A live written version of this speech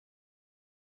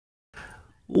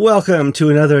Welcome to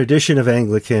another edition of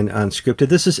Anglican Unscripted.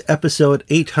 This is episode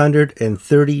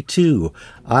 832.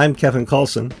 I'm Kevin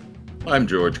Kallsen. I'm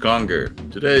George Conger.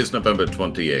 Today is November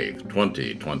 28th,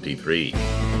 2023.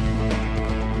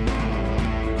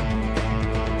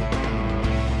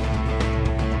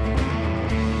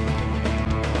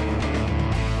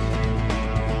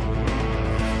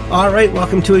 All right,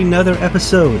 welcome to another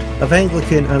episode of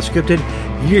Anglican Unscripted.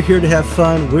 You're here to have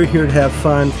fun. We're here to have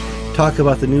fun. Talk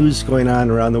about the news going on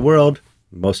around the world.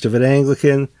 Most of it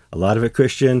Anglican, a lot of it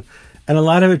Christian, and a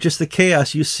lot of it just the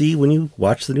chaos you see when you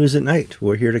watch the news at night.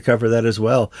 We're here to cover that as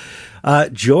well.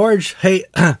 George, hey,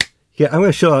 yeah, I'm going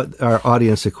to show our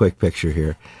audience a quick picture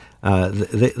here.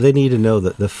 They need to know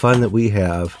that the fun that we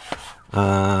have.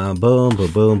 Boom, boom,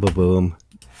 boom, boom, boom.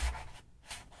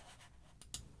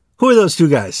 Who are those two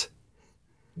guys?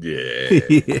 Yeah.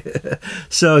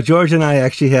 So George and I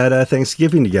actually had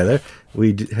Thanksgiving together.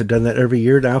 We have done that every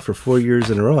year now for 4 years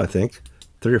in a row, I think.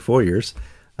 3 or 4 years.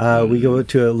 We go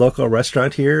to a local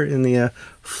restaurant here in the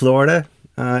Florida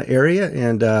area,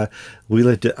 and we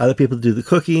let other people do the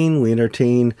cooking. We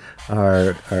entertain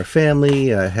our family.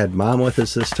 Had Mom with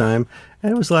us this time,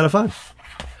 and it was a lot of fun.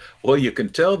 Well, you can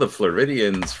tell the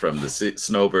Floridians from the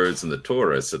snowbirds and the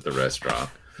tourists at the restaurant.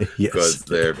 Yes.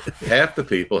 Because half the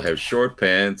people have short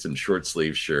pants and short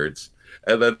sleeve shirts,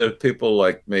 and then there are people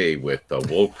like me with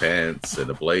wool pants and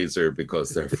a blazer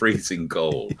because they're freezing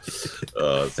cold.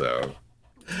 It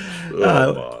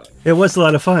was a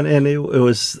lot of fun, and it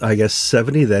was, I guess,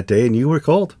 70 that day, and you were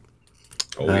cold.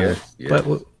 Oh, yes. But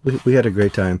we had a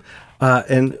great time.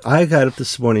 And I got up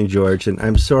this morning, George, and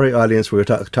I'm sorry, audience, we're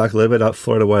going to talk a little bit about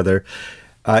Florida weather.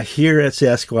 Here at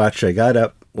Sasquatch, I got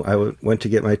up, I went to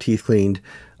get my teeth cleaned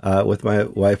with my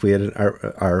wife. We had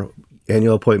our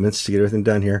annual appointments to get everything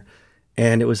done here,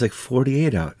 and it was like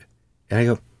 48 out. And I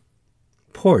go,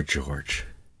 poor George.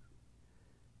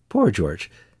 Poor George.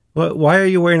 Well, why are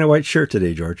you wearing a white shirt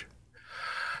today, George?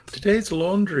 Today's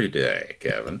laundry day,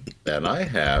 Kevin, and I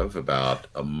have about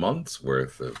a month's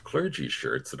worth of clergy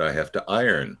shirts that I have to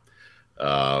iron.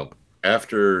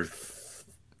 After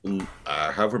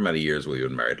however many years we've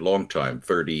been married, long time,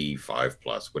 35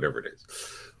 plus, whatever it is,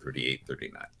 38,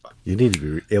 39. You need to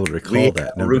be able to recall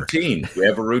that number. We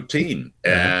have a routine.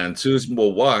 And Susan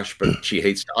will wash, but she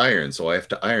hates to iron, so I have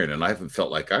to iron. And I haven't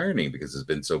felt like ironing because it's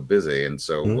been so busy. And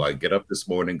so I get up this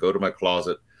morning, go to my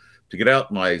closet to get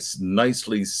out my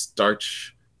nicely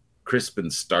crisp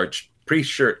and starched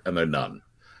pre-shirt, and they're none.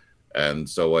 And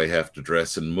so I have to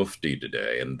dress in mufti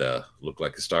today and look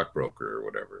like a stockbroker or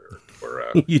whatever.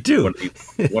 Or you do.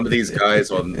 One of these guys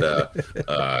on the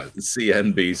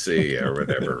CNBC or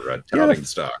whatever, touting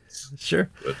stocks. Sure.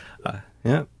 But,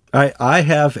 yeah. I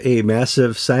have a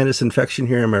massive sinus infection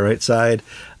here on my right side.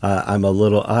 I'm a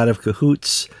little out of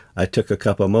cahoots. I took a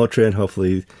cup of Motrin.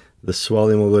 Hopefully the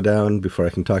swelling will go down before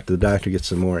I can talk to the doctor, get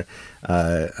some more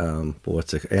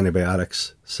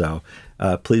antibiotics. So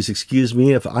please excuse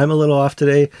me if I'm a little off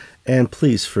today, and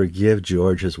please forgive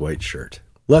George's white shirt.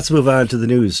 Let's move on to the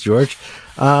news, George.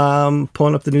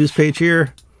 Pulling up the news page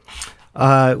here.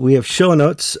 We have show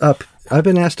notes up. I've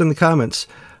been asked in the comments,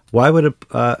 why would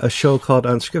a show called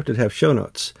Unscripted have show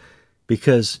notes?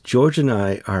 Because George and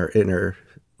I are in our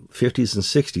 50s and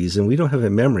 60s, and we don't have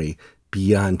a memory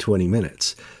beyond 20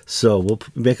 minutes. So we'll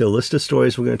make a list of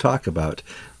stories we're going to talk about,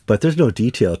 but there's no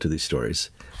detail to these stories.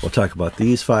 We'll talk about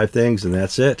these 5 things, and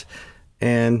that's it.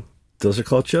 And those are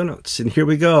called show notes. And here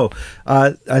we go.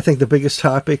 I think the biggest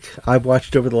topic I've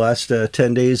watched over the last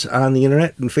 10 days on the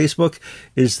internet and Facebook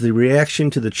is the reaction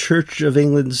to the Church of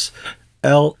England's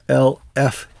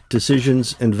LLF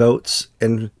decisions and votes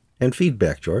and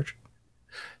feedback, George.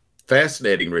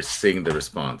 Fascinating seeing the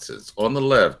responses. On the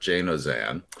left, Jane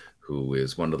Ozanne, who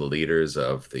is one of the leaders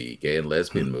of the gay and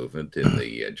lesbian movement in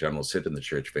the General Synod in the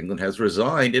Church of England, has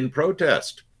resigned in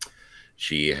protest.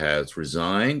 She has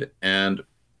resigned, and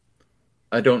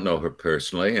I don't know her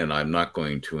personally, and I'm not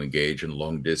going to engage in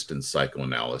long-distance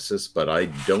psychoanalysis, but I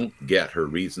don't get her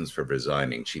reasons for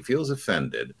resigning. She feels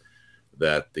offended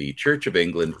that the Church of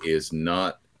England is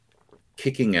not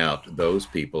kicking out those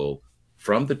people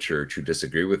from the church who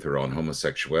disagree with her on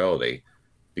homosexuality,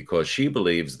 because she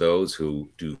believes those who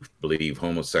do believe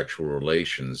homosexual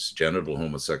relations, genital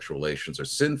homosexual relations, are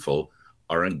sinful,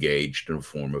 are engaged in a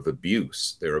form of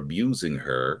abuse. They're abusing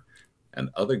her and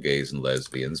other gays and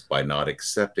lesbians by not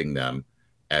accepting them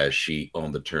as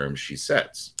on the terms she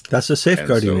sets. That's a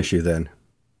safeguarding issue then.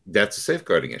 That's a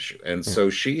safeguarding issue. And so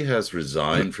she has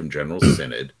resigned from General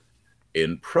Synod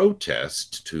in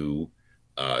protest to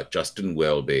Justin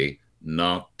Welby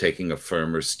not taking a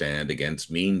firmer stand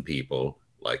against mean people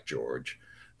like George,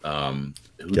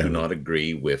 who do not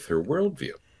agree with her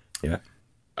worldview. Yeah.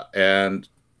 And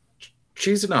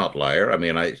she's an outlier. I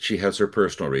mean, she has her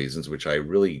personal reasons, which I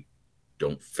really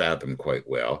don't fathom quite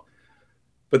well.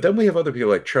 But then we have other people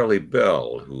like Charlie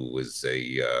Bell, who was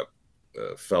a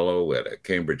fellow at a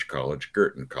Cambridge College,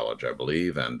 Girton College, I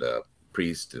believe, and a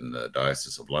priest in the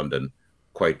Diocese of London,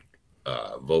 quite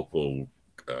vocal,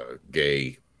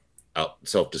 gay,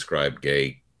 self-described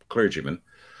gay clergyman,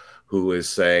 who is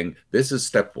saying, this is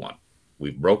step one.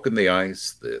 We've broken the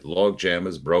ice. The log jam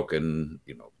is broken.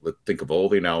 You know, let's think of all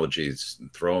the analogies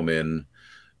and throw them in.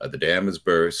 The dam is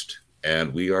burst,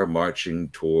 and we are marching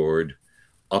toward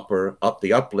up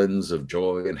the uplands of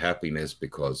joy and happiness,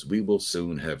 because we will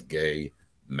soon have gay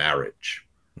marriage.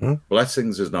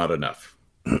 Blessings is not enough,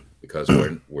 because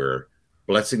we're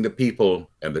blessing the people,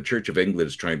 and the Church of England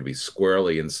is trying to be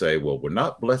squirrely and say, well, we're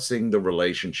not blessing the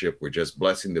relationship, we're just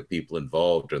blessing the people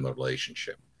involved in the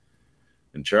relationship.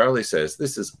 And Charlie says,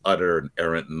 this is utter and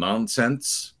errant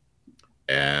nonsense,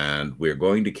 and we're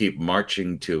going to keep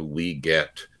marching till we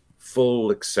get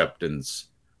full acceptance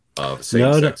of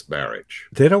same-sex marriage.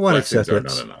 They don't want Blessings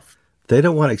acceptance. are not enough. They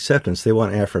don't want acceptance. They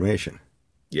want affirmation.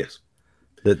 Yes.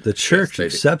 The church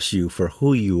accepts you for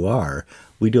who you are.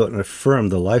 We don't affirm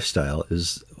the lifestyle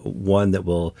is one that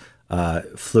will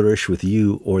flourish with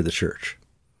you or the church.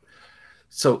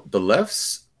 So the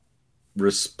left's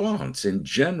response in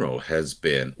general has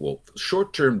been, well,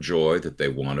 short-term joy that they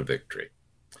want a victory.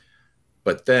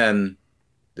 But then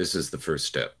this is the first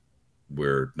step.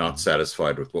 We're not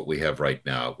satisfied with what we have right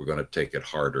now. We're going to take it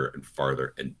harder and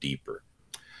farther and deeper.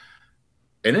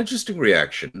 An interesting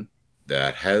reaction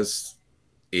that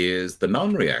is the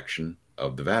non-reaction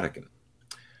of the Vatican.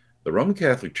 The Roman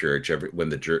Catholic Church, when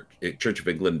the Church of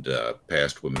England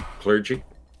passed women clergy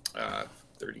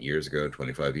 30 years ago,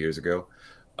 25 years ago,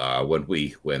 when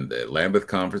the Lambeth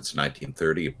Conference in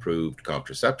 1930 approved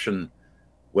contraception,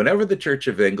 whenever the Church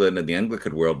of England and the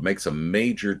Anglican world makes a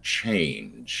major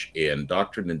change in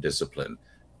doctrine and discipline,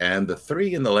 and the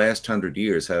three in the last 100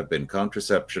 years have been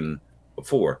contraception,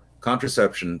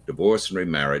 divorce and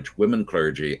remarriage, women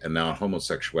clergy, and now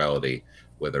homosexuality,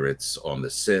 whether it's on the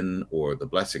sin or the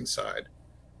blessing side,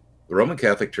 the Roman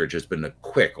Catholic Church has been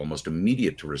quick, almost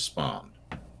immediate to respond.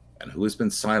 And who has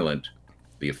been silent?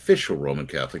 The official Roman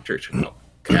Catholic Church. Now,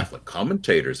 Catholic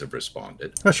commentators have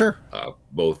responded, sure,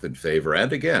 both in favor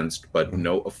and against, but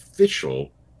no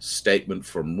official statement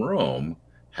from Rome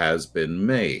has been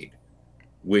made,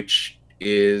 which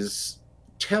is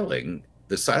telling.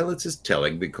 The silence is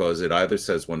telling, because it either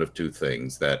says one of two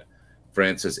things: that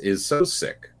Francis is so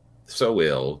sick, so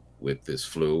ill with this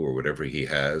flu or whatever he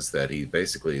has, that he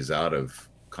basically is out of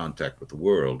contact with the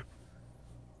world,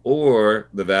 or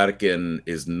the Vatican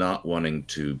is not wanting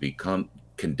to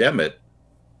condemn it,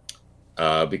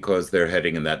 because they're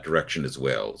heading in that direction as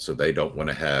well. So they don't want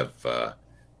to have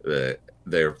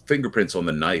their fingerprints on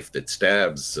the knife that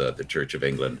stabs the Church of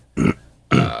England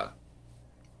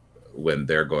when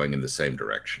they're going in the same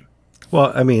direction.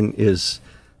 Well, I mean, is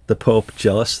the Pope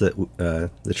jealous that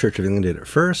the Church of England did it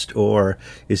first, or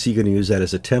is he going to use that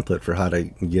as a template for how to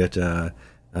get the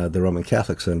Roman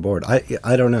Catholics on board?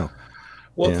 I don't know.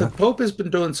 Well, the Pope has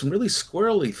been doing some really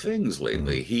squirrely things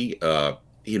lately. He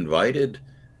invited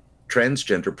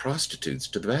transgender prostitutes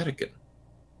to the Vatican.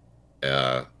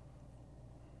 I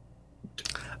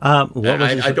don't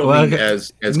mean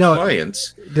as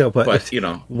clients, no, but you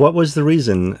know, what was the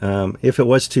reason? If it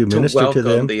was to minister to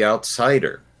them, the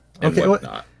outsider, and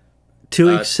whatnot,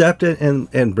 to accept it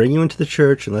and bring you into the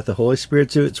church and let the Holy Spirit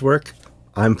do its work,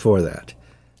 I'm for that.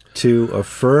 To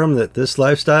affirm that this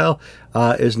lifestyle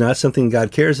is not something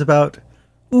God cares about,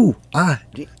 you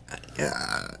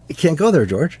can't go there,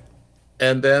 George.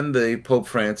 And then the Pope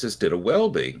Francis did a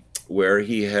Welby, where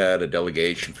he had a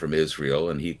delegation from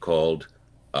Israel, and he called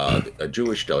a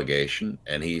Jewish delegation,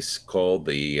 and he called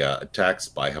the attacks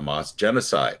by Hamas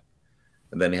genocide.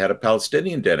 And then he had a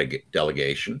Palestinian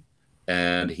delegation,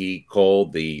 and he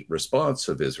called the response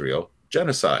of Israel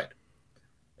genocide.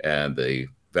 And the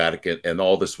Vatican, and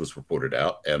all this was reported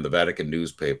out, and the Vatican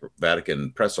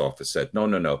Vatican press office said,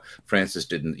 no, Francis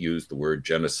didn't use the word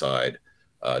genocide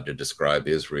to describe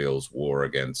Israel's war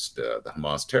against the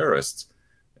Hamas terrorists.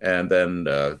 And then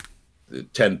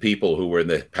 10 people who were in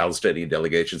the Palestinian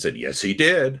delegation said, yes, he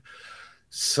did.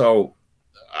 So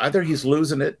either he's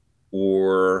losing it,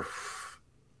 or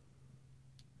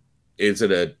is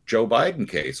it a Joe Biden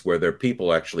case where there are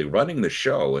people actually running the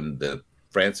show and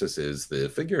Francis is the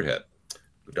figurehead?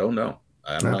 We don't know.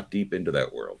 I'm not deep into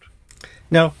that world.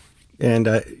 No, And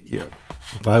you know,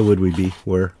 why would we be?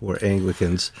 We're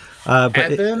Anglicans. But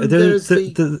And then there's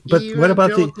but what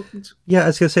about the? evangelicals. Yeah, I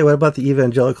was going to say, what about the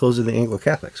evangelicals and the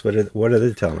Anglo-Catholics? What are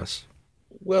they telling us?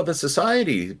 Well, the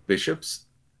society bishops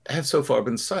have so far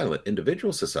been silent.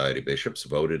 Individual society bishops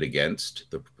voted against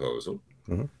the proposal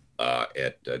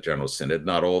at General Synod.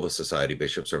 Not all the society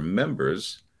bishops are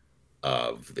members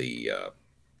of the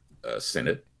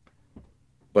Synod,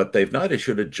 but they've not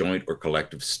issued a joint or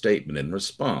collective statement in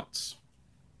response.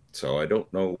 So I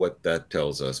don't know what that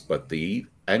tells us, but the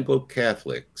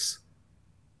Anglo-Catholics,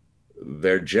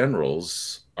 their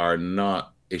generals are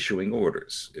not issuing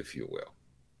orders, if you will.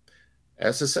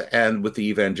 And with the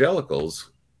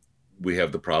evangelicals, we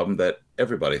have the problem that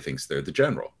everybody thinks they're the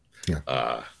general.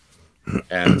 Yeah.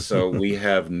 And so we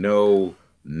have no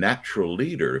natural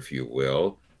leader, if you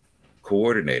will,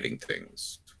 coordinating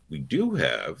things. We do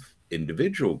have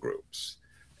individual groups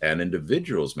and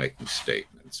individuals making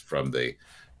statements, from the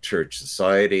Church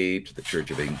Society to the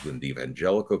Church of England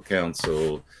Evangelical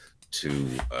Council to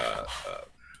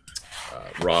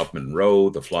Rob Monroe,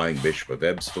 the Flying Bishop of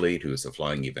Ebbsfleet, who is the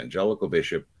Flying Evangelical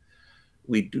Bishop.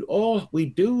 We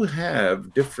do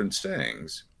have different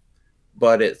sayings,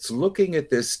 but it's looking at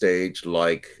this stage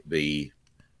like we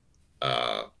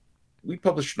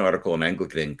published an article in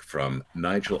Anglican Ink from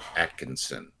Nigel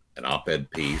Atkinson, an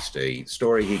op-ed piece, a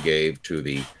story he gave to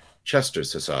the Chester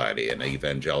Society, an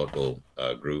evangelical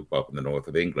group up in the north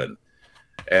of England.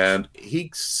 And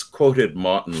he quoted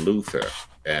Martin Luther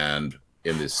and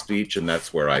in this speech, and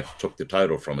that's where I took the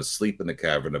title from, Asleep in the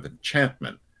Cavern of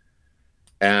Enchantment.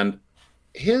 And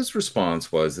his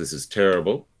response was, this is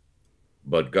terrible,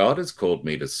 but God has called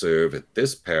me to serve at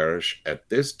this parish, at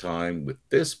this time, with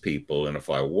this people, and if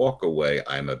I walk away,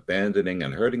 I'm abandoning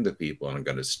and hurting the people, and I'm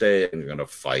going to stay and I'm going to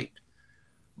fight.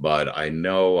 But I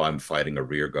know I'm fighting a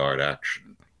rearguard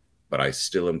action, but I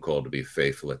still am called to be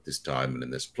faithful at this time and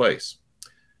in this place.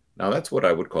 Now, that's what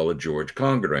I would call a George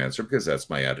Conger answer, because that's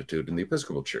my attitude in the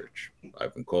Episcopal Church.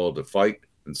 I've been called to fight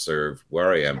and serve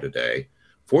where I am today.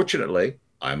 Fortunately,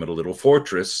 I'm in a little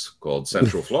fortress called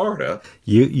Central Florida.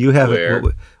 You have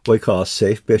what we call a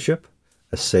safe bishop,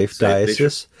 a safe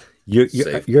diocese.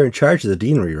 You're in charge of the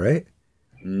deanery, right?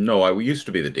 No, I used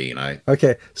to be the dean. I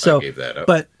gave that up.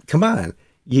 But come on.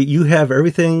 You have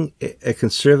everything a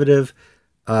conservative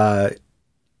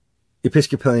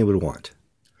Episcopalian would want.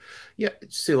 Yeah,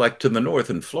 see, like to the north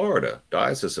in Florida,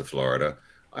 Diocese of Florida,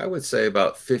 I would say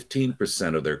about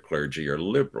 15% of their clergy are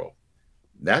liberal.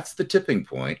 That's the tipping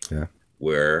point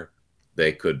where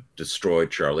they could destroy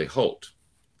Charlie Holt.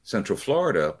 Central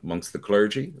Florida, amongst the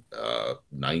clergy,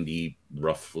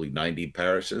 roughly 90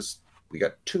 parishes, we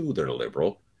got 2 that are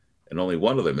liberal, and only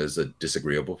one of them is a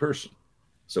disagreeable person.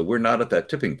 So we're not at that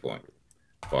tipping point,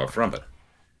 far from it.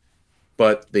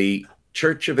 But the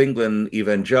Church of England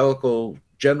evangelical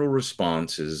general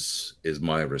response is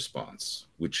my response,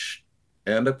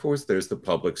 and of course there's the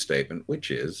public statement,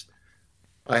 which is,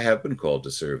 I have been called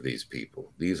to serve these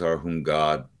people. These are whom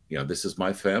God, this is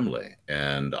my family,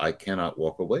 and I cannot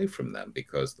walk away from them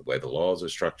because the way the laws are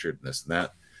structured and this and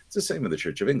that. It's the same in the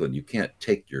Church of England. You can't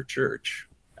take your church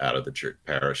out of the church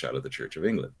parish, out of the Church of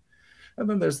England. And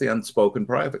then there's the unspoken,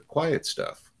 private, quiet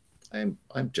stuff. I'm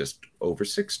just over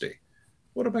 60.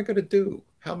 What am I going to do?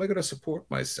 How am I going to support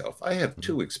myself? I have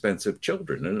 2 expensive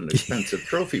children and an expensive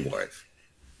trophy wife.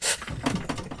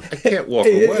 I can't walk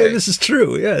away. This is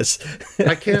true, yes.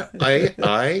 I can't.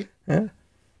 I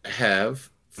have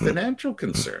financial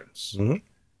concerns.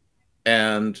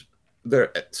 And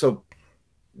so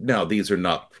now these are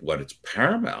not what is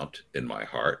paramount in my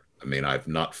heart. I mean, I've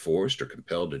not forced or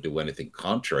compelled to do anything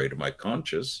contrary to my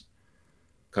conscience.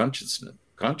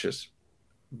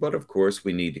 But of course,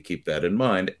 we need to keep that in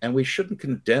mind, and we shouldn't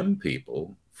condemn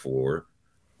people for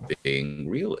being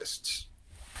realists.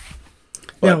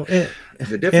 But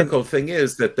the difficult thing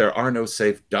is that there are no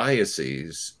safe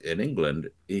dioceses in England.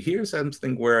 Here's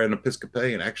something where an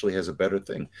Episcopalian actually has a better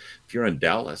thing. If you're in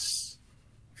Dallas,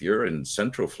 if you're in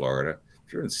Central Florida,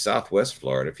 if you're in Southwest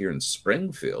Florida, if you're in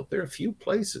Springfield, there are a few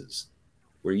places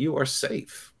where you are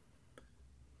safe.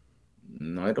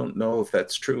 I don't know if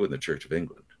that's true in the Church of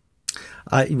England.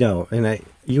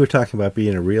 You were talking about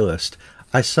being a realist.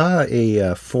 I saw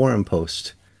a forum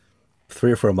post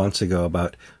 3 or 4 months ago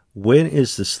about when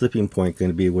is the slipping point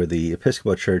going to be where the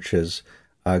Episcopal Church has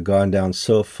gone down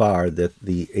so far that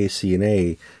the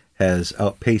ACNA has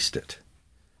outpaced it.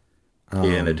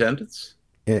 In attendance?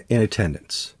 In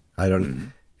attendance. I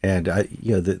don't, and I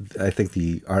think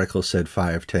the article said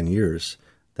 5-10 years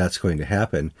that's going to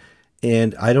happen.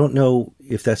 And I don't know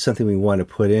if that's something we want to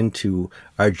put into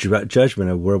our judgment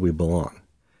of where we belong.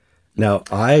 Now,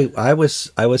 I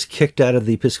was kicked out of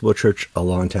the Episcopal Church a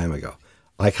long time ago.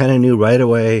 I kind of knew right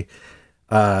away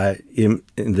in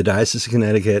the Diocese of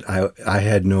Connecticut, I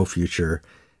had no future,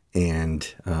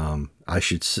 and I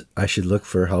should look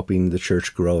for helping the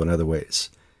church grow in other ways.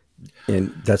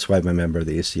 And that's why I'm a member of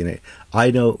the ACNA.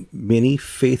 I know many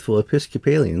faithful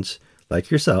Episcopalians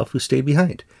like yourself who stayed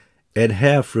behind and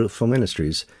have fruitful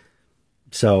ministries.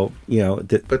 So,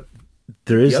 but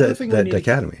there is that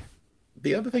dichotomy.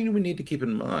 The other thing we need to keep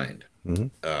in mind,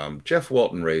 Jeff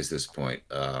Walton raised this point.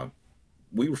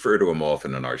 We refer to him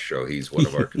often on our show. He's one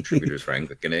of our contributors for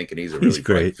Anglican Inc., and he's a really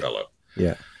great fellow.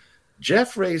 Yeah.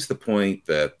 Jeff raised the point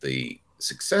that the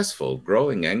successful,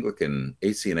 growing Anglican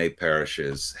ACNA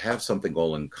parishes have something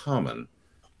all in common,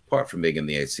 apart from being in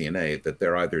the ACNA, that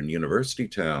they're either in university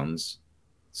towns,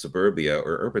 suburbia,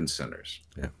 or urban centers.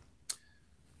 Yeah.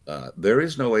 There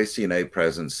is no ACNA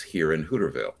presence here in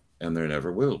Hooterville, and there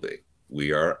never will be.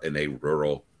 We are in a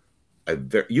rural.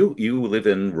 You live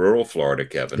in rural Florida,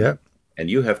 Kevin. Yep. And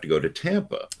you have to go to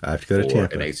Tampa. I have to go to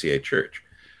Tampa. An ACA church.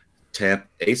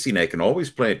 ACNA can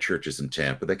always plant churches in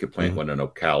Tampa. They could plant one in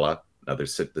Ocala,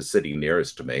 the city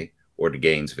nearest to me, or to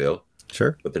Gainesville.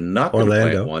 Sure. But they're not going to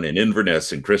plant one in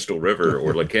Inverness and Crystal River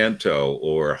or Lecanto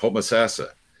or Homosassa.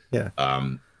 Yeah.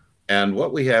 And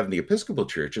what we have in the Episcopal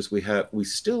churches, we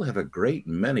still have a great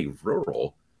many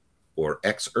rural or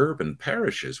ex-urban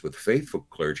parishes with faithful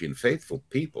clergy and faithful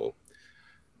people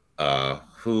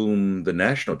whom the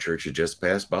national church had just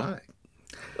passed by.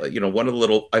 One of the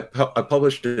little, I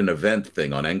published an event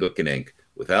thing on Anglican Inc.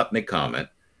 without any comment,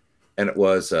 and it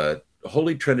was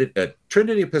Holy Trinity,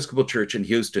 Trinity Episcopal Church in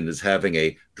Houston is having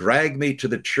a Drag Me to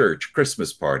the Church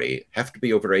Christmas party. Have to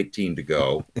be over 18 to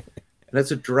go. And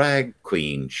it's a drag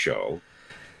queen show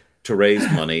to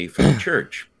raise money for the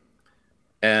church.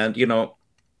 And,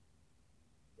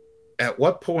 at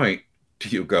what point do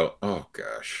you go, oh,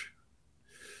 gosh,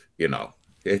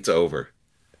 it's over?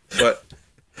 But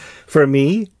for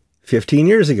me, 15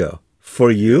 years ago.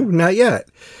 For you, not yet.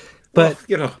 But,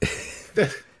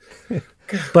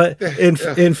 but in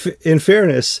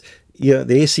fairness, the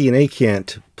ACNA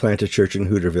can't plant a church in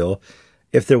Hooterville.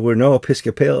 If there were no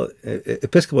Episcopal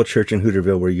church in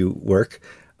Hooterville where you work,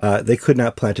 they could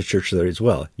not plant a church there as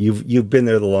well. You've been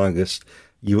there the longest.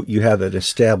 You have an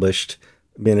established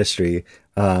ministry.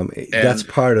 That's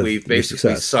part of we've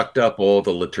basically sucked up all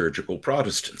the liturgical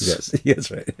Protestants. Yes,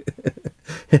 that's right.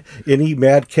 You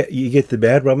get the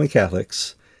mad Roman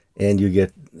Catholics, and you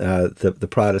get the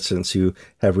Protestants who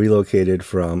have relocated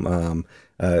from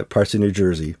parts of New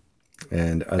Jersey.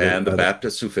 And the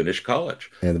Baptists who finished college.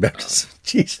 And the Baptists.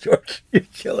 Jeez, George, you're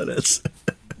killing us.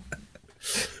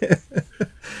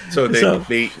 So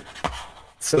the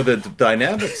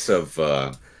dynamics of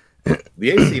the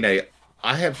ACNA,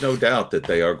 I have no doubt that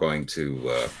they are going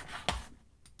to,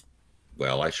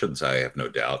 well, I shouldn't say I have no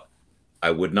doubt. I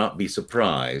would not be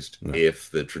surprised if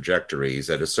the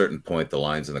trajectories, at a certain point, the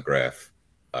lines in the graph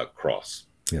cross.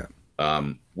 Yeah.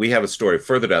 We have a story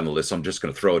further down the list. I'm just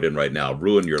going to throw it in right now.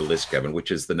 Ruin your list, Kevin,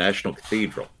 which is the National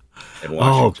Cathedral in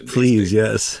Washington. Oh, please,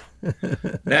 yes.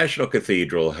 National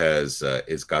Cathedral has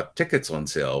got tickets on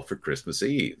sale for Christmas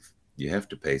Eve. You have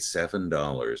to pay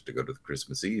 $7 to go to the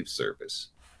Christmas Eve service,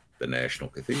 the National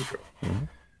Cathedral,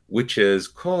 which has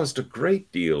caused a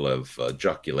great deal of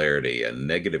jocularity and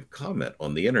negative comment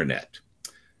on the internet.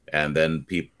 And then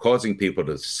causing people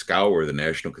to scour the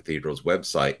National Cathedral's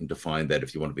website and to find that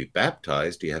if you want to be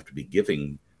baptized, you have to be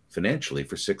giving financially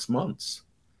for 6 months.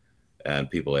 And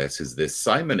people ask, is this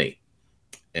simony?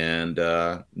 And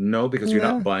no, because you're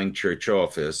not buying church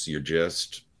office. You're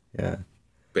just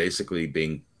basically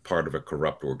being part of a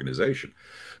corrupt organization.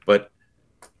 But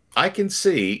I can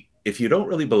see if you don't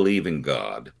really believe in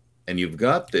God and you've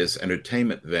got this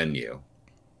entertainment venue,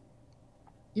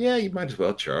 yeah, you might as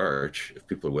well charge if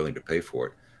people are willing to pay for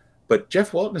it. But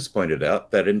Jeff Walton has pointed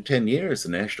out that in 10 years, the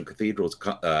National Cathedral's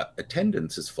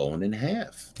attendance has fallen in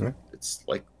half. Yeah. It's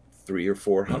like 300 or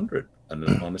 400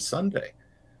 on a Sunday.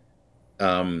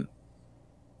 That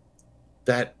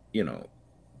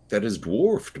is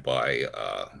dwarfed by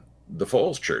the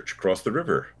Falls Church across the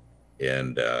river,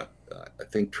 and I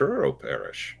think Truro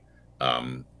Parish.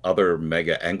 Other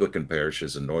mega Anglican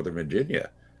parishes in Northern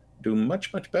Virginia do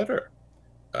much, much better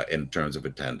in terms of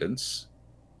attendance,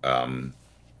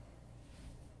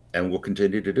 and will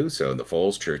continue to do so. And the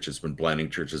Falls Church has been planting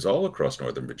churches all across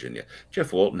Northern Virginia.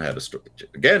 Jeff Walton had a story.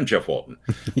 Again, Jeff Walton.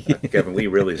 Kevin, we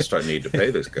really need to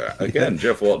pay this guy. Again,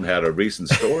 Jeff Walton had a recent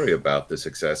story about the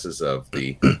successes of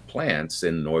the plants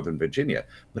in Northern Virginia.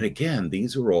 But again,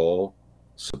 these are all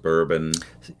suburban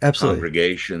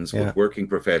congregations with working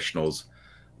professionals.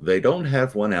 they don't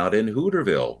have one out in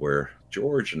Hooterville, where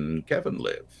George and Kevin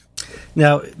live.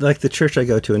 Now, like the church I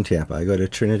go to in Tampa, I go to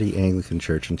Trinity Anglican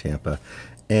Church in Tampa,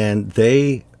 and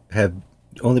they have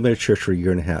only been a church for a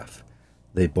year and a half.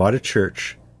 They bought a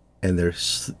church, and they're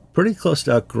pretty close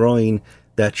to outgrowing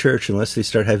that church unless they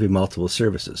start having multiple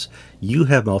services. You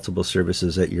have multiple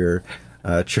services at your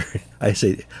church. I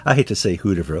hate to say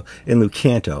Hooterville, in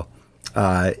Lucanto.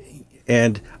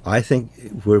 And I think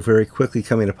we're very quickly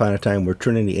coming upon a time where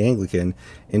Trinity Anglican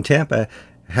in Tampa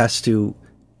has to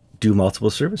do multiple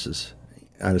services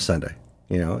on a Sunday.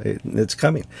 You know, it's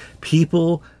coming.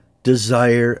 People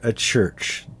desire a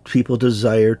church. People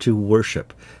desire to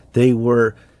worship. They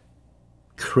were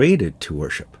created to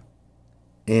worship.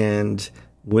 And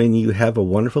when you have a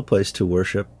wonderful place to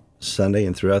worship Sunday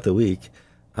and throughout the week,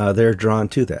 they're drawn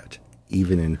to that.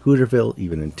 Even in Hooterville,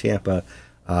 even in Tampa,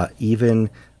 even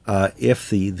if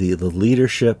the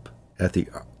leadership at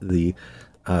the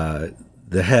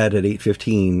head at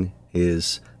 8:15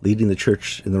 is leading the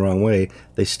church in the wrong way,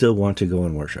 they still want to go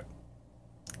and worship.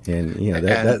 And you know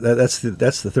that's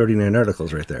the 39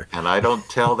 articles right there. And I don't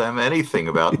tell them anything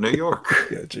about New York.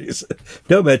 Yeah, geez,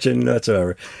 no mention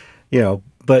whatsoever. You know,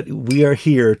 but we are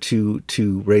here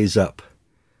to raise up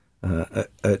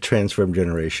a transformed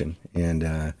generation,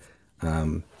 and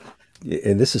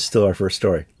this is still our first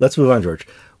story. Let's move on, George.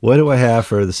 What do I have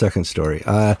for the second story?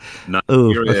 Okay.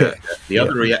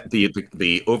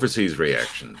 The overseas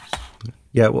reactions.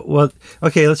 Yeah, well,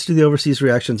 okay, let's do the overseas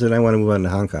reactions, and I want to move on to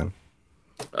Hong Kong.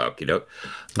 Okay, doke.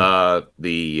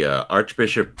 The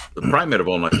Archbishop, the Primate of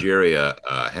all Nigeria,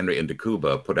 Henry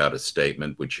Ndikuba, put out a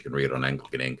statement, which you can read on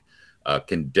Anglican Inc.,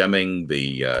 condemning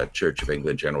the Church of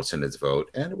England General Synod's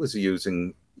vote, and it was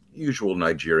using usual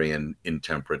Nigerian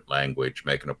intemperate language,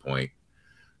 making a point.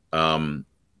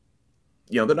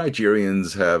 You know, the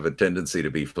Nigerians have a tendency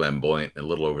to be flamboyant and a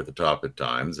little over the top at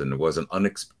times, and it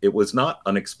was not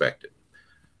unexpected.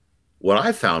 What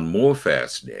I found more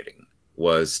fascinating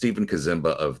was Stephen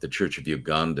Kazimba of the Church of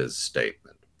Uganda's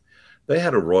statement. They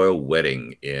had a royal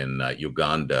wedding in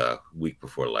Uganda week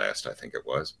before last, I think it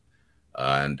was.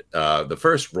 And the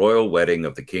first royal wedding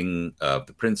of the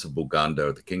Prince of Buganda,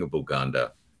 or the King of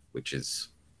Buganda, which is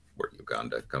where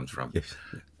Uganda comes from,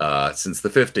 since the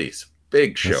 50s.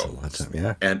 Big show. That's a lot of time,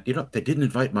 yeah. And, you know, they didn't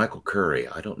invite Michael Curry.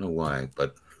 I don't know why,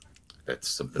 but that's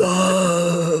something.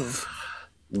 Love.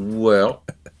 Well,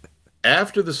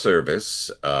 after the service,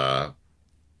 Samuel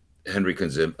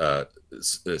Kazimba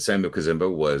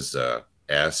was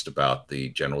asked about the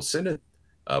General Synod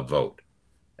vote.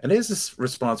 And his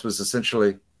response was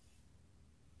essentially,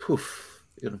 poof,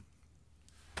 you know.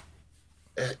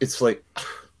 It's like,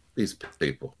 these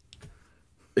people.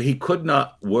 He could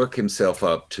not work himself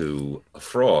up to a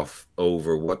froth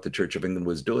over what the Church of England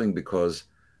was doing because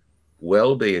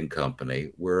Welby and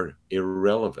company were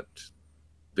irrelevant.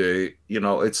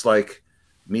 It's like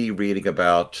me reading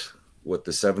about what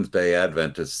the Seventh-day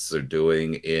Adventists are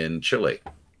doing in Chile.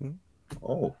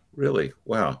 Oh, really?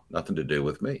 Wow, nothing to do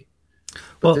with me.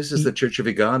 But this is the Church of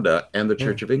Uganda and the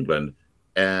Church of England,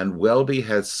 and Welby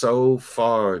has so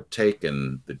far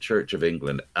taken the Church of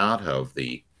England out of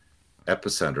the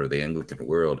epicenter of the Anglican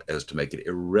world as to make it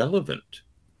irrelevant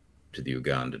to the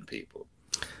Ugandan people.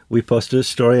 We posted a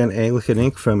story on Anglican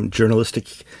Inc. from journalistic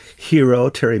hero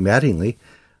Terry Mattingly,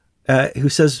 who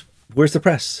says, where's the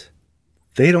press?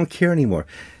 They don't care anymore.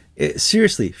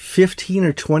 Seriously, 15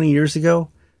 or 20 years ago,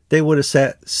 they would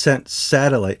have sent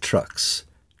satellite trucks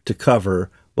to cover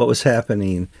what was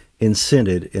happening in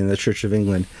Synod in the Church of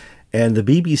England, and the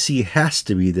BBC has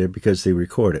to be there because they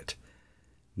record it.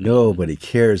 Nobody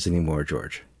cares anymore,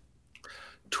 George.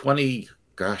 20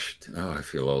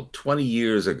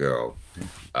 years ago,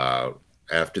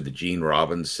 after the Gene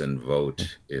Robinson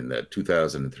vote in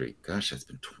 2003. Gosh, that's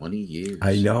been 20 years.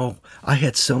 I know. I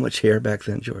had so much hair back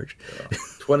then, George.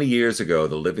 20 years ago,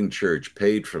 the Living Church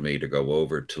paid for me to go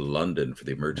over to London for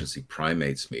the emergency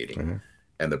primates meeting,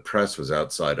 and the press was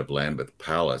outside of Lambeth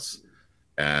Palace.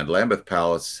 And Lambeth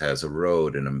Palace has a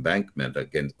road, an embankment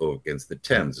against the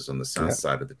Thames. It's on the south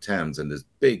side of the Thames. And this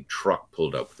big truck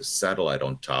pulled up with a satellite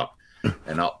on top.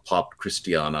 And out popped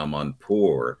Christiane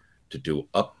Amanpour to do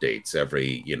updates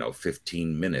every,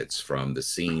 15 minutes from the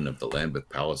scene of the Lambeth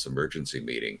Palace emergency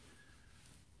meeting.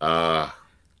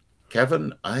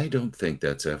 Kevin, I don't think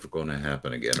that's ever going to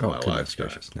happen again in my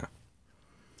lifetime. No.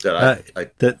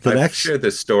 I've shared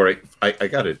this story. I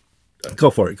got it.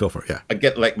 Go for it. Yeah. I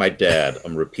get like my dad.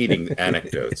 I'm repeating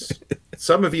anecdotes.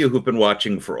 Some of you who've been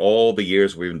watching for all the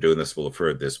years we've been doing this will have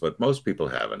heard this, but most people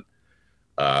haven't.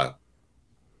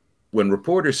 When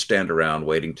reporters stand around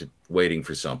waiting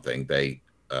for something, they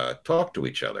talk to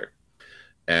each other.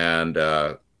 And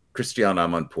Christiane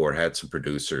Amanpour had some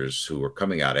producers who were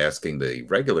coming out asking the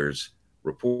regulars,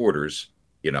 reporters,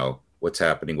 what's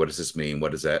happening? What does this mean?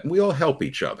 What is that? And we all help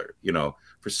each other, for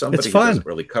It's somebody who fun. doesn't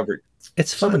really cover,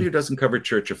 It's somebody fun. who doesn't cover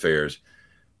church affairs.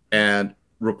 And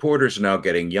reporters are now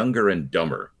getting younger and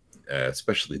dumber,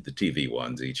 especially the TV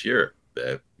ones each year.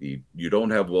 You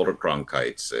don't have Walter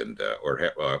Cronkites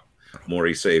or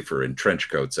Maurice Safer in trench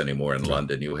coats anymore in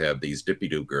London. You have these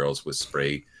dippy-doo girls with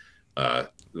spray,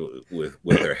 with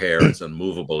their hair is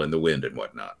unmovable in the wind and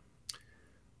whatnot.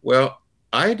 Well,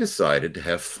 I decided to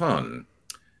have fun.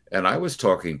 And I was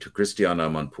talking to Christiane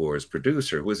Amanpour's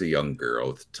producer, who was a young girl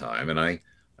at the time. And I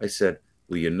said,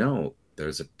 well,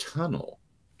 there's a tunnel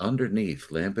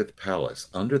underneath Lambeth Palace,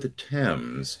 under the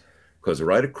Thames, because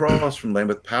right across from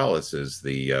Lambeth Palace is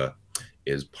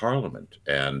is Parliament.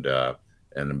 And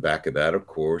in back of that, of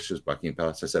course, is Buckingham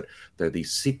Palace. I said, there are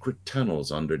these secret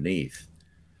tunnels underneath.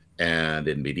 And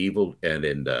in medieval, and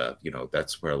in,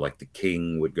 that's where like the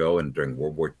king would go. And during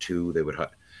World War II, they would hide.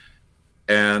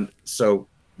 And so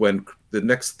when the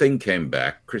next thing came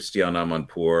back, Christiane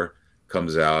Amanpour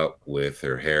comes out with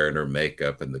her hair and her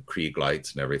makeup and the Krieg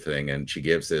lights and everything. And she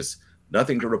gives this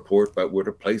nothing to report, but we're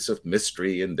a place of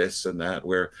mystery and this and that,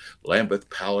 where Lambeth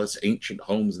Palace, ancient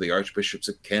homes of the Archbishops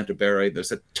of Canterbury,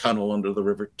 there's a tunnel under the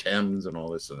River Thames and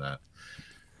all this and that.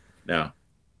 Now,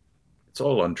 it's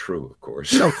all untrue, of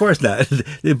course. No, of course not.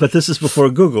 But this is before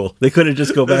Google. They couldn't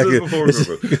just go back. This is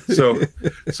before Google.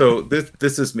 So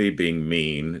this is me being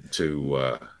mean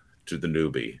to the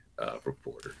newbie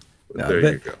reporter. No,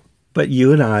 there you go. But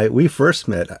you and we first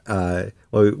met.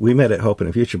 We met at Hope in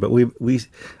the Future, but we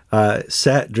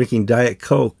sat drinking Diet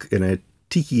Coke in a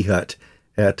tiki hut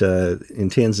in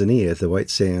Tanzania at the White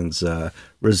Sands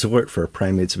Resort for a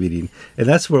primates meeting, and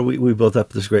that's where we built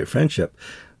up this great friendship.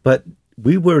 But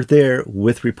we were there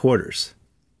with reporters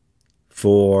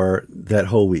for that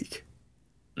whole week.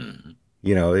 Mm-hmm.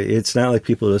 It's not like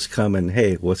people just come and,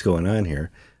 hey, what's going on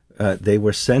here? They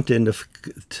were sent in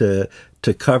to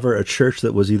cover a church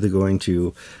that was either going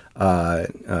to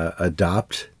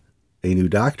adopt a new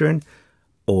doctrine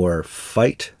or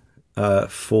fight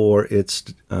for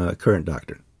its current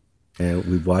doctrine. And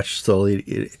we've watched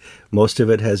slowly. Most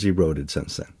of it has eroded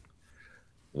since then.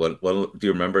 Well, do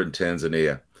you remember in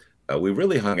Tanzania? We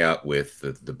really hung out with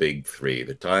the big three: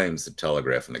 the Times, the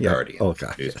Telegraph, and the Guardian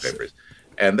newspapers. Yes.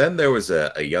 And then there was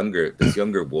this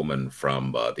younger woman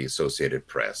from the Associated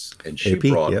Press, and she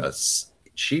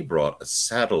brought a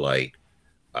satellite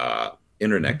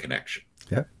internet connection.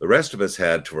 Yeah. The rest of us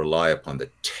had to rely upon the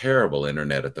terrible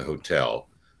internet at the hotel.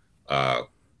 I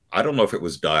don't know if it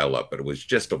was dial-up, but it was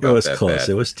just about that bad. It was close.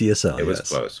 It was DSL. It was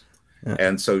close. Yeah.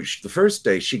 And so the first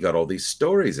day she got all these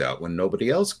stories out when nobody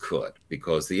else could,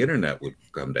 because the internet would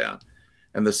come down.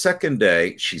 And the second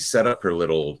day she set up her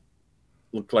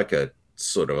looked like a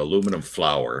sort of aluminum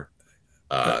flower.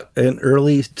 An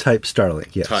early type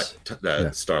Starlink, yes.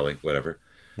 Starlink, whatever.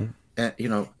 Mm-hmm.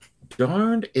 And,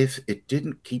 darned if it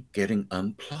didn't keep getting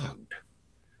unplugged.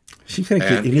 She couldn't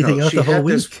get anything out the whole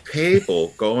week. She had this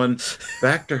cable going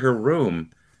back to her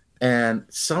room, and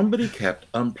somebody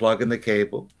kept unplugging the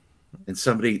cable. And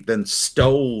somebody then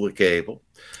stole the cable.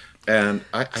 And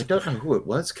I don't know who it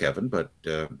was, Kevin, but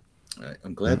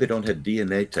I'm glad they don't have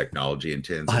DNA technology in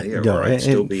Tanzania, or I'd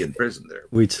still be in prison there.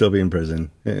 We'd still be in prison.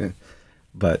 Yeah.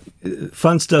 But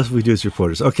fun stuff we do as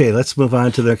reporters. Okay, let's move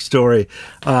on to the next story.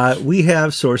 We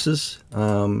have sources,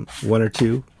 one or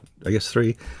two, I guess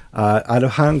three, out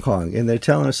of Hong Kong, and they're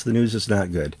telling us the news is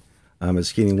not good.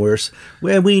 It's getting worse.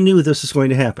 Well, we knew this was going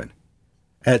to happen.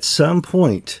 At some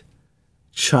point,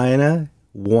 China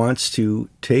wants to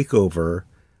take over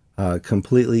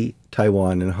completely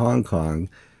Taiwan and Hong Kong,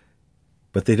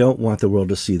 but they don't want the world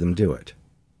to see them do it.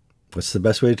 What's the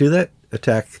best way to do that?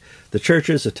 Attack the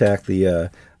churches, attack the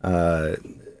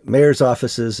mayor's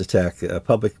offices, attack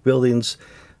public buildings.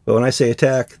 But when I say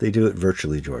attack, they do it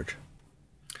virtually, George.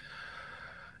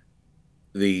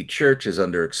 The church is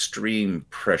under extreme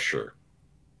pressure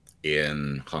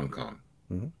in Hong Kong.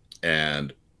 Mm-hmm.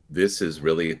 And this is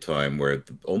really a time where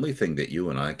the only thing that you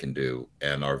and I can do,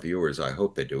 and our viewers, I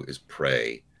hope they do, is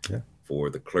pray for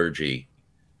the clergy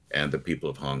and the people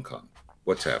of Hong Kong.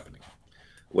 What's happening?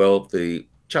 Well, the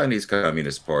Chinese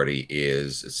Communist Party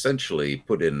is essentially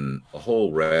put in a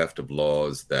whole raft of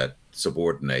laws that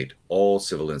subordinate all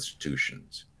civil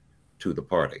institutions to the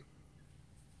party.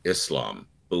 Islam,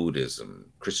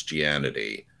 Buddhism,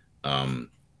 Christianity.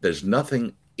 There's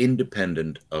nothing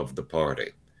independent of the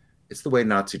party. It's the way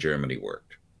Nazi Germany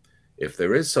worked. If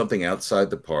there is something outside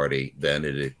the party, then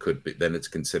it's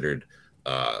considered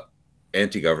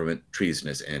anti-government,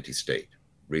 treasonous, anti-state.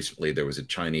 Recently, there was a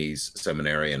Chinese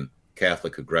seminarian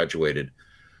Catholic who graduated,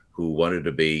 who wanted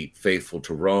to be faithful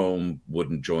to Rome,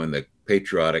 wouldn't join the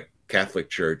patriotic Catholic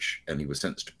Church, and he was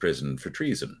sentenced to prison for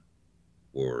treason,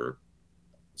 or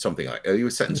something like that. He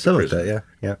was sentenced to prison like that,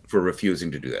 yeah. for refusing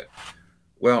to do that.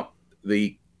 Well,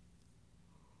 the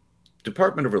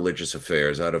Department of Religious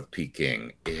Affairs out of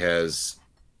Peking has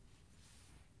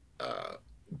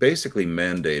basically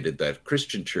mandated that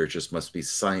Christian churches must be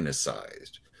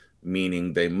Sinicized,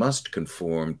 meaning they must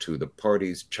conform to the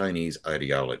party's Chinese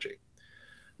ideology.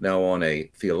 Now, on a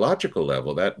theological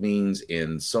level, that means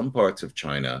in some parts of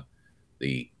China,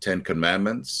 the Ten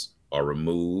Commandments are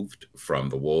removed from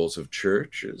the walls of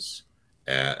churches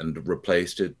and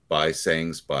replaced it by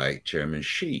sayings by Chairman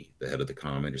Xi, the head of the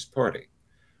Communist Party.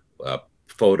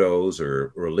 Photos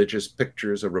or religious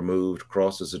pictures are removed,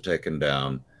 crosses are taken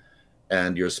down,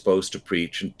 and you're supposed to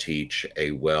preach and teach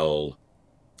a well-loved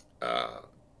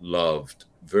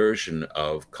version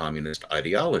of communist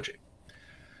ideology.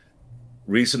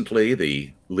 Recently,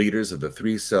 the leaders of the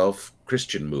Three Self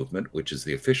Christian movement, which is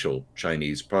the official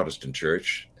Chinese Protestant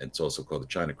church, and it's also called the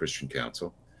China Christian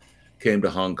Council, came to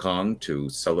Hong Kong to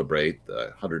celebrate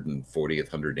the 140th,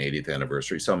 180th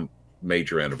anniversary, some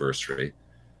major anniversary.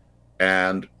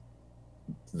 And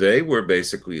they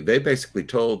basically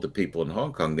told the people in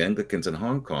Hong Kong, the Anglicans in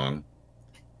Hong Kong,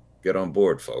 get on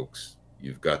board, folks.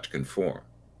 You've got to conform.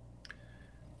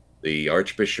 The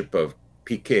Archbishop of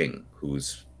Peking,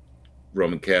 who's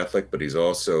Roman Catholic, but he's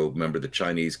also a member of the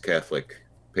Chinese Catholic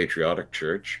Patriotic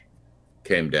Church,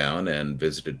 came down and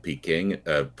visited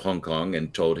Hong Kong,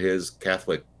 and told his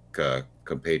Catholic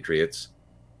compatriots,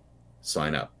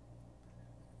 sign up.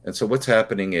 And so what's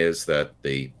happening is that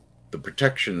the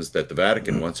protections that the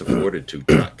Vatican once afforded to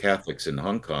Catholics in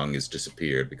Hong Kong has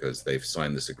disappeared because they've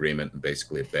signed this agreement and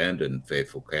basically abandoned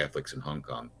faithful Catholics in Hong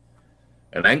Kong.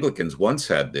 And Anglicans once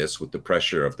had this with the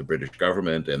pressure of the British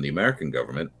government and the American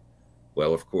government.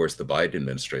 Well, of course, the Biden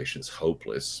administration is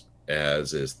hopeless,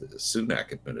 as is the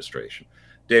Sunak administration.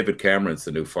 David Cameron's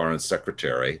the new foreign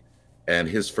secretary, and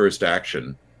his first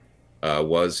action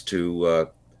was to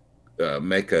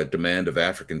make a demand of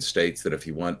African states that if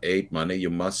you want aid money, you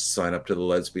must sign up to the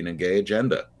lesbian and gay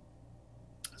agenda.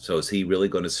 So is he really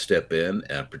going to step in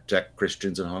and protect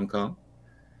Christians in Hong Kong?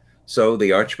 So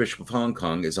the Archbishop of Hong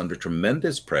Kong is under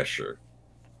tremendous pressure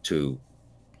to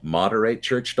moderate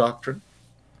church doctrine.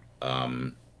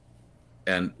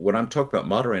 And when I'm talking about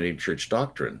moderating church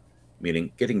doctrine,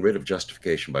 meaning getting rid of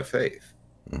justification by faith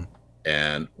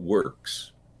and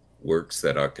works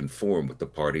that are conformed with the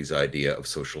party's idea of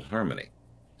social harmony.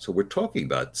 So we're talking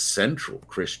about central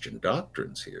Christian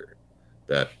doctrines here,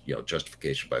 that,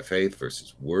 justification by faith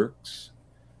versus works.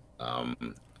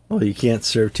 Well, you can't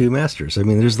serve two masters. I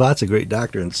mean, there's lots of great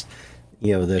doctrines,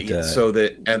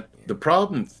 and the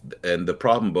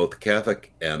problem both the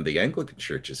Catholic and the Anglican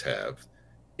churches have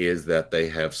is that they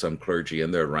have some clergy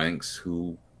in their ranks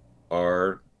who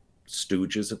are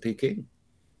stooges of Peking.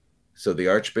 So the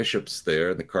archbishops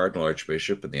there, the cardinal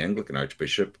archbishop and the Anglican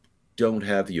archbishop, don't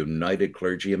have the united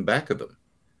clergy in back of them.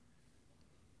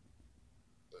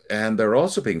 And they're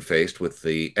also being faced with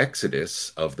the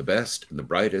exodus of the best and the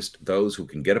brightest, those who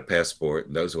can get a passport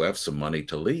and those who have some money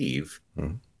to leave.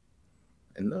 And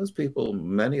those people,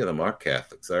 many of them are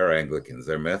Catholics, they're Anglicans,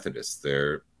 they're Methodists,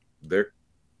 they're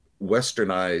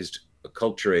westernized,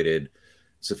 acculturated,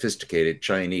 sophisticated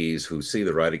Chinese who see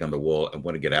the writing on the wall and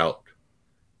want to get out.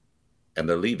 And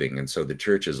they're leaving. And so the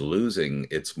church is losing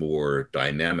its more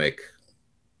dynamic,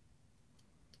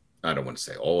 I don't want to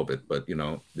say all of it, but,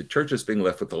 the church is being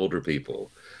left with older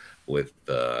people, with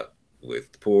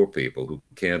poor people who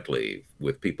can't leave,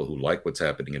 with people who like what's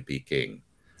happening in Peking.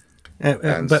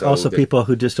 But so also people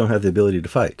who just don't have the ability to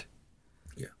fight.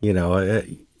 Yeah.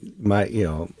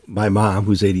 My mom,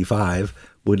 who's 85,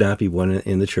 would not be one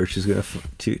in the church who's going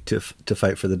to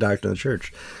fight for the doctrine of the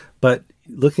church. But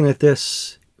looking at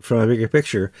this from a bigger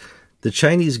picture, the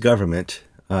Chinese government,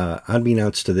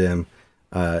 unbeknownst to them,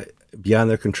 beyond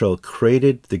their control,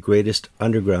 created the greatest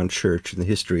underground church in the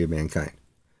history of mankind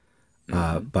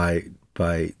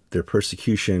by their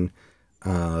persecution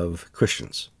of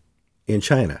Christians in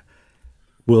China.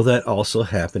 Will that also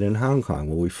happen in Hong Kong?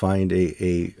 Will we find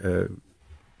a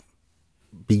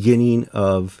beginning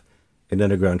of an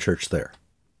underground church there?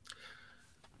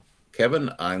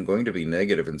 Kevin, I'm going to be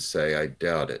negative and say I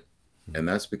doubt it. And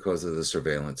that's because of the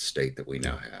surveillance state that we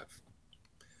now have.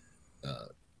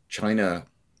 China,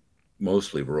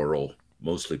 mostly rural,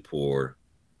 mostly poor.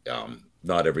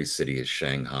 Not every city is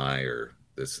Shanghai or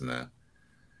this and that.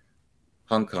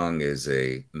 Hong Kong is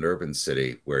an urban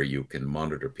city where you can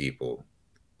monitor people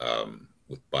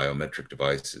with biometric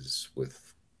devices,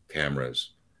 with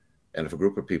cameras. And if a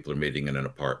group of people are meeting in an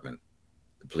apartment,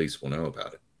 the police will know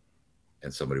about it,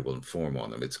 and somebody will inform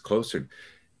on them. It's closer.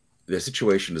 The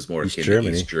situation is more East akin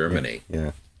Germany. to East Germany,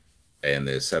 Yeah. in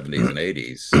the 70s and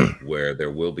 80s, where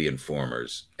there will be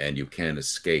informers, and you can't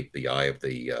escape the eye of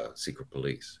the secret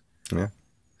police. Yeah.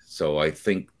 So I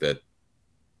think that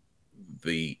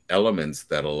the elements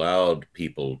that allowed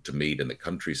people to meet in the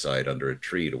countryside under a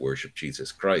tree to worship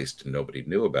Jesus Christ and nobody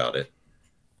knew about it,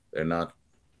 they're not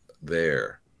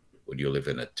there when you live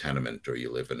in a tenement or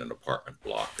you live in an apartment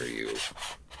block or you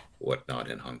whatnot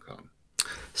in Hong Kong.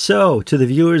 So, to the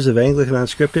viewers of Anglican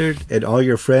Unscripted and all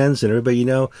your friends and everybody you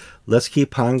know, let's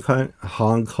keep Hong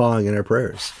Kong in our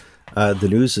prayers. The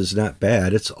news is not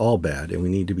bad. It's all bad, and we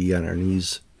need to be on our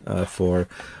knees for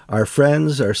our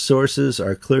friends, our sources,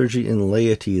 our clergy, and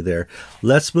laity there.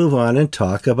 Let's move on and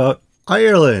talk about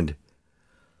Ireland.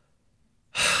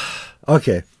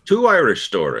 Okay. 2 Irish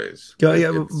stories.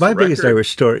 Yeah, my biggest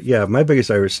Irish story. Yeah, my biggest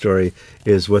Irish story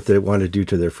is what they want to do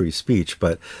to their free speech.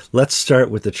 But let's start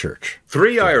with the church.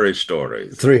 3 Irish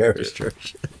stories. 3 Irish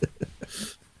church.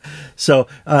 So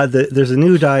there's a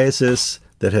new diocese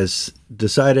that has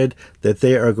decided that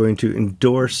they are going to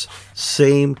endorse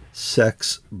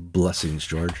same-sex blessings.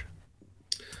 George.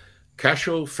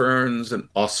 Cashel, Ferns, and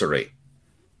Ossory,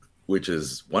 which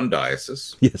is one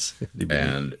diocese. Yes.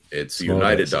 And it's a Small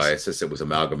united diocese. diocese. It was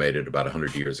amalgamated about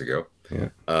 100 years ago.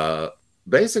 Yeah.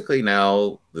 Basically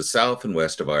now, the south and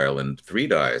west of Ireland, 3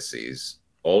 dioceses,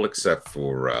 all except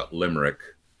for Limerick,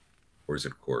 or is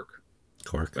it Cork?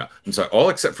 Cork. No, I'm sorry, all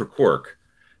except for Cork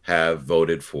have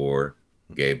voted for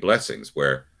gay blessings,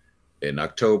 where in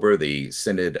October, the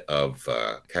Synod of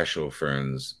Cashel,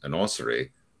 Ferns, and Ossory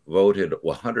voted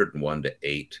 101 to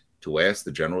 8 to ask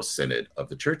the General Synod of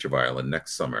the Church of Ireland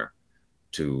next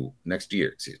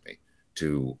year,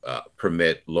 to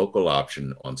permit local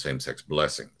option on same-sex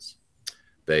blessings.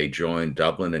 They joined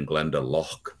Dublin and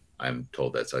Glendalough. I'm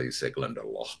told that's how you say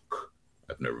Glendalough.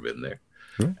 I've never been there.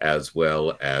 As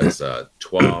well as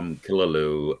Tuam,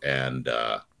 Killaloe, and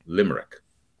Limerick.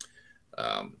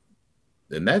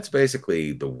 And that's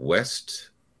basically the west,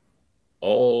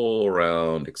 all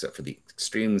around, except for the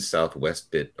extreme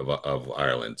southwest bit of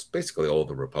Ireland. It's basically all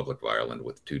the Republic of Ireland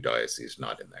with 2 dioceses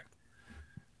not in there.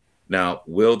 Now,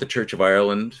 will the Church of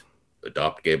Ireland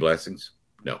adopt gay blessings?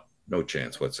 No, no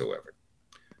chance whatsoever.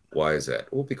 Why is that?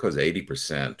 Well, because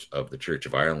 80% of the Church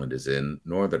of Ireland is in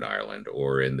Northern Ireland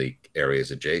or in the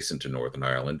areas adjacent to Northern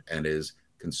Ireland and is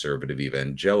conservative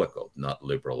evangelical, not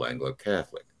liberal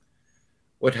Anglo-Catholic.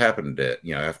 What happened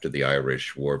after the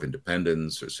Irish War of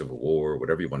Independence or Civil War,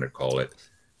 whatever you want to call it,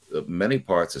 many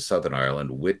parts of Southern Ireland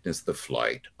witnessed the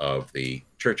flight of the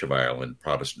Church of Ireland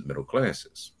Protestant middle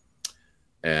classes.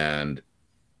 And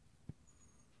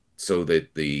so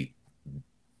that the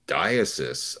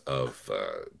diocese of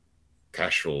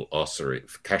Cashel,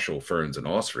 Ferns, and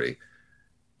Ossory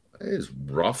is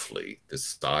roughly the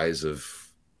size of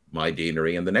my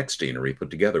deanery and the next deanery put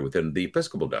together within the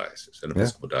Episcopal diocese. And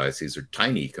Episcopal dioceses are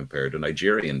tiny compared to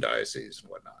Nigerian dioceses and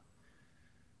whatnot.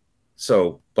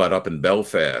 So, but up in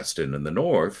Belfast and in the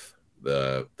north,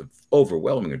 the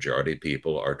overwhelming majority of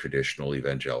people are traditional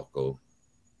evangelical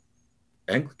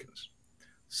Anglicans.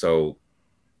 So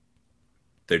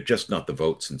they're just not the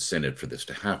votes in Synod for this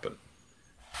to happen.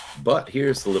 But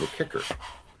here's the little kicker.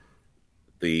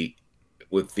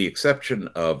 With the exception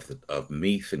of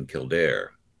Meath and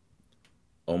Kildare,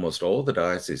 almost all the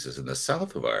dioceses in the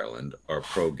south of Ireland are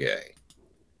pro-gay.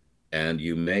 And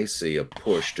you may see a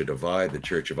push to divide the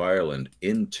Church of Ireland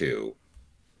into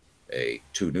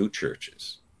 2 new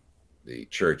churches, the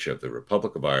Church of the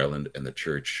Republic of Ireland and the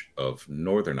Church of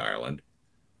Northern Ireland.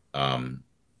 And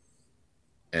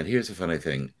here's the funny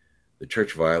thing. The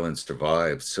Church of Ireland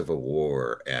survived civil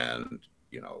war and,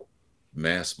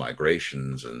 mass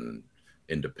migrations and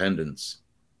independence,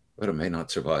 but it may not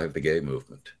survive the gay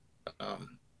movement.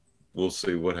 We'll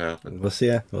see what happens. We'll see.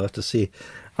 Yeah, we'll have to see.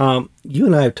 You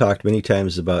and I have talked many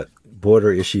times about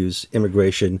border issues,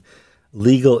 immigration,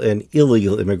 legal and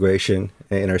illegal immigration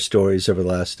in our stories over the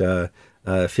last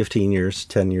 15 years,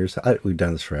 10 years. We've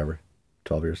done this forever,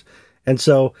 12 years. And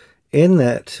so in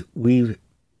that, we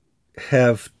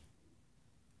have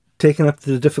taken up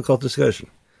the difficult discussion.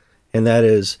 And that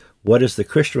is, what is the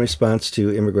Christian response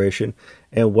to immigration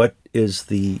and what is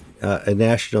the a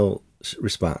national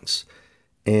response?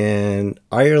 And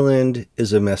Ireland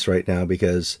is a mess right now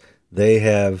because they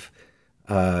have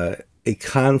a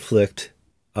conflict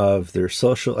of their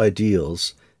social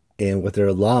ideals and what they're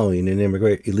allowing in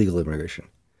illegal immigration.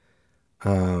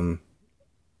 And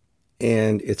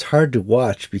it's hard to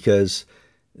watch because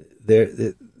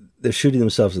they're shooting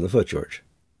themselves in the foot, George.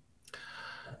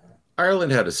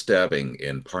 Ireland had a stabbing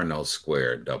in Parnell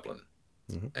Square in Dublin.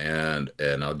 And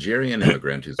an Algerian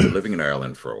immigrant who's been living in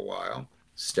Ireland for a while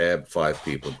stabbed 5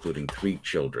 people, including 3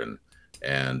 children,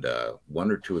 and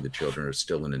 1 or 2 of the children are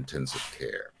still in intensive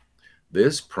care.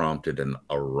 This prompted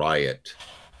a riot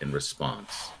in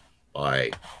response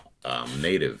by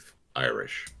native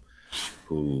Irish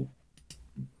who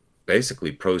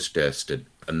basically protested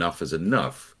enough is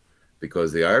enough,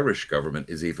 because the Irish government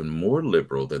is even more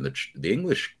liberal than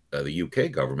the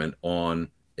UK government on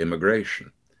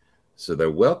immigration. So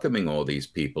they're welcoming all these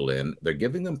people in. They're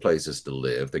giving them places to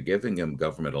live. They're giving them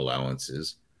government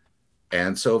allowances.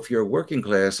 And so if you're a working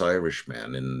class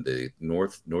Irishman in the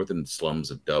northern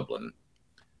slums of Dublin,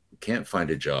 who can't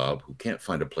find a job, who can't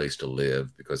find a place to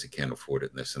live because he can't afford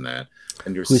it and this and that,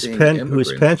 and you're seeing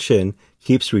whose pension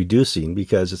keeps reducing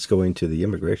because it's going to the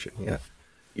immigration. Yeah.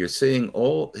 You're seeing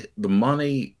all the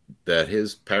money that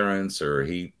his parents or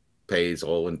he pays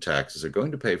all in taxes are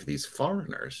going to pay for these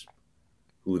foreigners,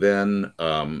 who then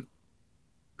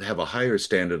have a higher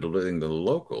standard of living than the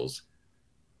locals,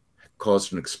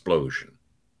 caused an explosion.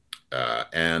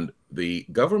 And the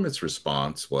government's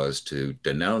response was to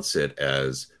denounce it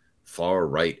as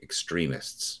far-right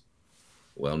extremists.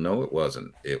 Well, no, it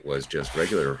wasn't. It was just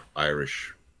regular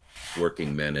Irish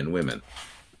working men and women.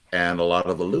 And a lot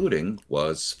of the looting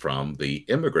was from the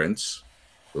immigrants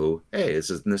who, hey,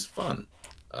 isn't this fun?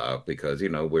 Because, you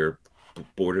know, we're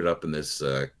boarded up in this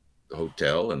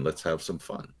hotel and let's have some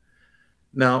fun.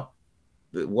 Now,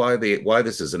 why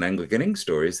this is an Anglican Ink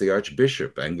story is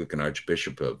the Anglican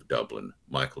Archbishop of Dublin,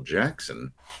 Michael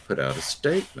Jackson, put out a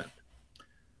statement.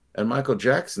 And Michael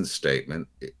Jackson's statement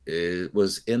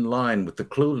was in line with the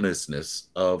cluelessness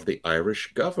of the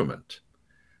Irish government,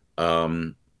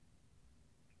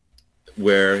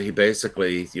 where he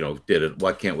basically, you know, did it,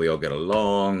 why can't we all get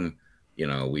along? You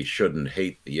know, we shouldn't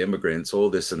hate the immigrants, all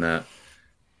this and that,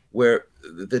 where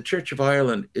the Church of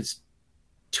Ireland is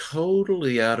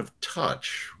totally out of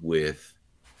touch with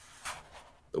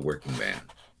the working man.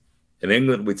 In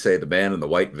England, we'd say the man in the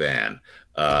white van,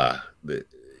 the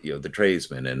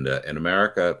tradesman, and in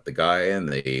America, the guy in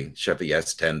the Chevy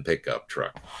S10 pickup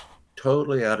truck,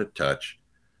 totally out of touch,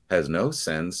 has no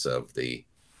sense of the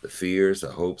fears,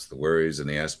 the hopes, the worries, and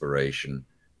the aspiration,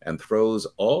 and throws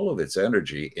all of its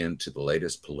energy into the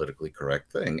latest politically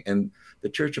correct thing. And the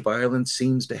Church of Ireland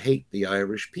seems to hate the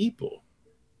Irish people,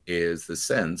 is the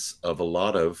sense of a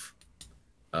lot of,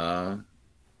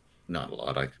 not a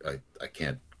lot, I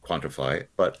can't quantify it,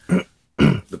 but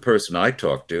the person I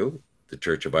talked to, the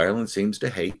Church of Ireland seems to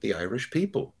hate the Irish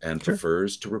people and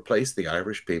prefers to replace the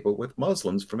Irish people with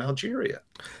Muslims from Algeria.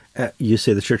 You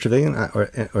say the Church of England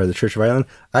or the Church of Ireland?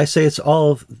 I say it's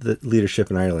all of the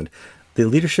leadership in Ireland. The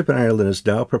leadership in Ireland is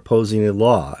now proposing a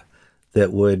law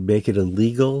that would make it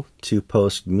illegal to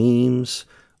post memes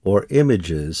or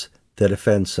images that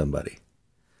offend somebody.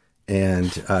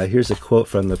 And here's a quote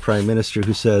from the Prime Minister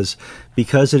who says,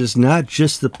 because it is not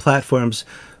just the platforms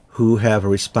who have a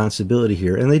responsibility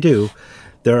here, and they do,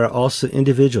 there are also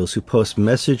individuals who post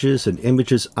messages and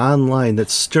images online that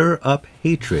stir up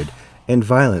hatred and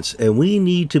violence, and we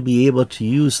need to be able to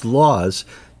use laws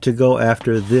to go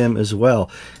after them as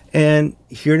well. And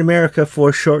here in America, for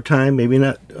a short time, maybe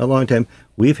not a long time,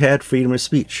 we've had freedom of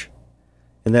speech.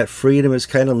 And that freedom is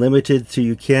kind of limited to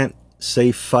you can't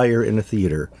say fire in a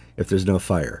theater if there's no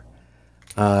fire.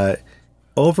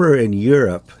 Over in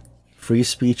Europe, free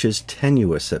speech is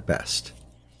tenuous at best.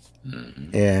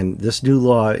 And this new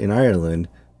law in Ireland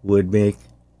would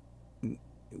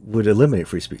eliminate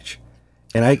free speech.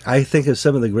 And I think of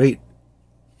some of the great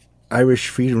Irish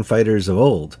freedom fighters of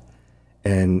old,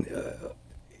 and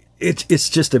it's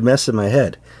just a mess in my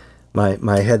head.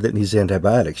 My head that needs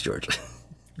antibiotics, George.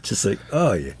 Just like,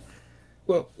 oh yeah.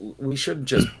 Well, we shouldn't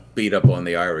just beat up on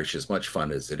the Irish, as much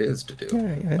fun as it is to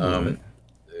do.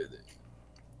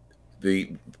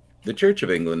 The Church of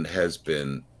England has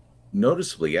been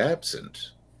noticeably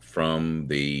absent from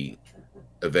the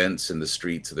events in the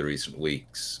streets of the recent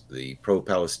weeks. The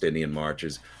pro-Palestinian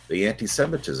marches, the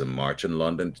anti-Semitism march in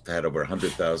London had over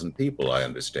 100,000 people, I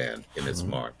understand, in its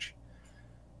march.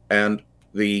 And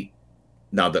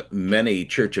now that many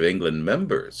Church of England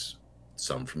members,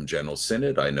 some from General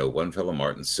Synod, I know one fellow,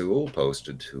 Martin Sewell,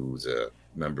 posted, who's a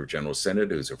member of General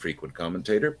Synod, who's a frequent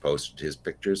commentator, posted his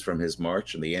pictures from his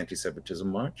march and the anti-Semitism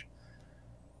march.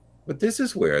 But this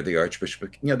is where the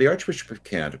Archbishop of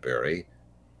Canterbury,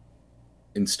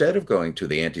 instead of going to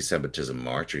the anti-Semitism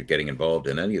march or getting involved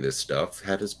in any of this stuff,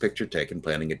 had his picture taken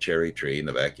planting a cherry tree in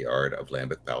the backyard of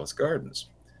Lambeth Palace Gardens.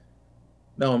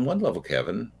 Now, on one level,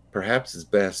 Kevin, perhaps it's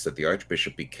best that the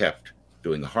Archbishop be kept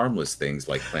doing harmless things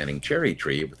like planting cherry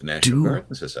tree with the National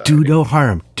Garden Society. Do no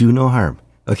harm. Do no harm.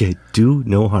 Okay, do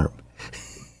no harm.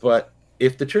 But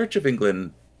if the Church of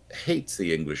England hates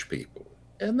the English people,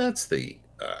 and that's the,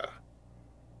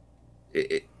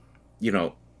 you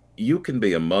know, you can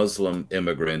be a Muslim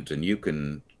immigrant and you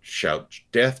can shout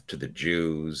death to the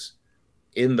Jews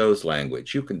in those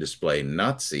language. You can display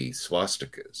Nazi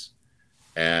swastikas,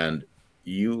 and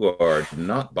you are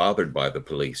not bothered by the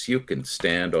police. You can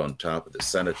stand on top of the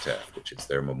cenotaph, which is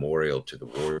their memorial to the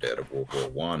war dead of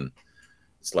World War I.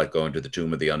 It's like going to the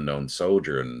Tomb of the Unknown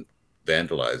Soldier and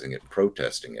vandalizing it,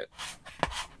 protesting it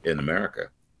in America.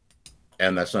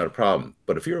 And that's not a problem.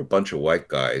 But if you're a bunch of white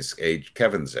guys,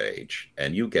 Kevin's age,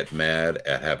 and you get mad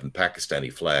at having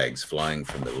Pakistani flags flying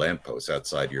from the lampposts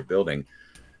outside your building,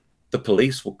 the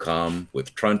police will come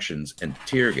with truncheons and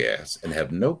tear gas and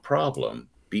have no problem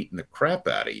beating the crap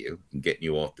out of you and getting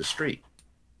you off the street.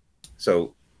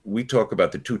 So we talk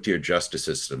about the two-tier justice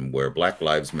system where Black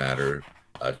Lives Matter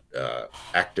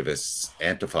activists,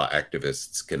 Antifa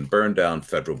activists can burn down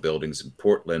federal buildings in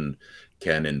Portland,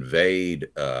 can invade,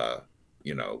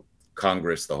 you know,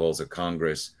 Congress, the halls of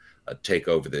Congress, take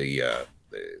over the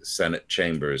Senate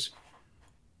chambers,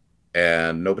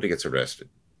 and nobody gets arrested.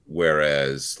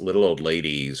 Whereas little old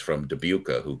ladies from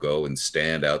Dubuque who go and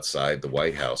stand outside the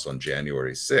White House on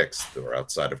January 6th or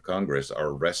outside of Congress are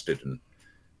arrested. And,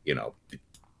 you know,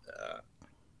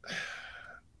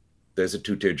 there's a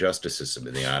two-tier justice system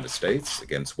in the United States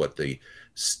against what the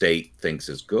state thinks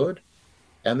is good.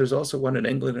 And there's also one in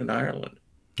England and Ireland.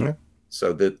 Yeah.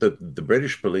 So the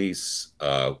British police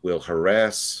will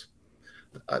harass.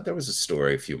 There was a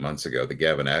story a few months ago that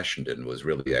Gavin Ashenden was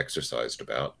really exercised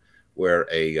about, where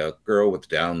a girl with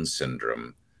Down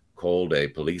syndrome called a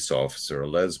police officer a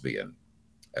lesbian.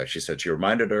 She said she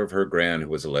reminded her of her gran who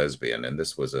was a lesbian, and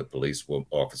this was a police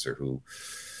officer who,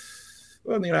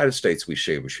 well, in the United States, we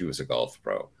say she was a golf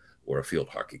pro or a field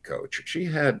hockey coach. She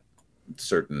had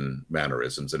certain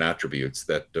mannerisms and attributes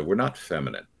that were not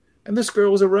feminine. And this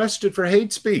girl was arrested for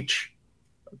hate speech,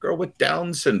 a girl with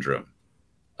Down syndrome.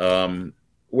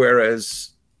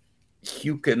 Whereas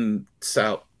you can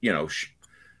sound, you know,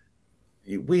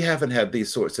 we haven't had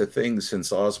these sorts of things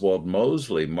since Oswald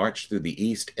Mosley marched through the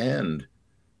East End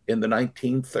in the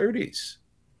 1930s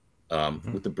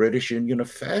with the British Union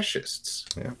of Fascists.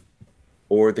 Yeah.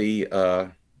 Or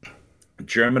the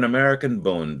German-American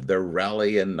Bund, their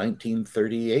rally in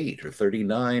 1938 or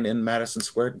 39 in Madison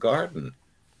Square Garden,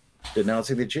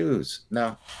 denouncing the Jews.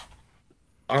 Now,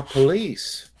 our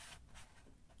police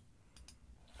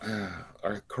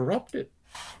are corrupted.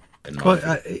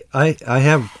 Well, I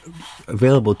have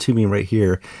available to me right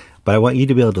here, but I want you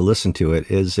to be able to listen to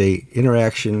it, is a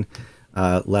interaction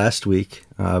last week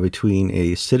between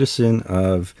a citizen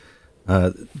of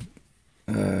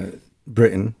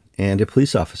Britain and a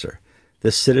police officer.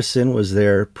 This citizen was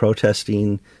there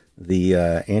protesting the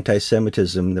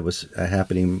anti-Semitism that was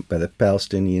happening by the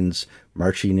Palestinians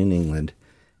marching in England,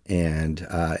 and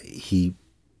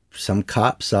some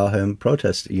cop saw him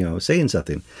protest, you know, saying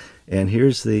something. And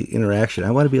here's the interaction.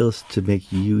 I want to be able to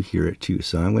make you hear it too.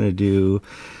 So I'm going to do,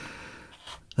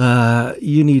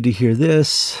 you need to hear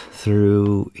this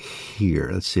through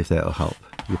here. Let's see if that will help.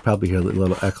 You'll probably hear a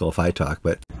little echo if I talk,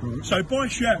 but... So by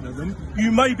shouting at them,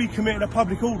 you may be committing a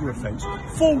public order offence,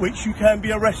 for which you can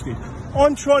be arrested.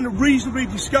 I'm trying to reasonably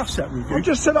discuss that with you. I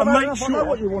just said I make sure, I know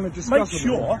what you want to discuss. Make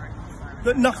sure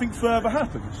that nothing further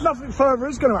happens. Nothing further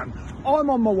is going to happen. I'm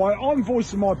on my way. I'm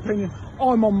voicing my opinion.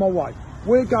 I'm on my way.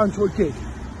 We're going to a gig.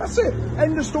 That's it.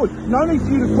 End of story. No need for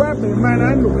you to grab me and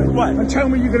manhandle me and tell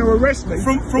me you're going to arrest me.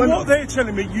 From what they're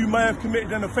telling me, you may have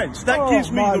committed an offence. That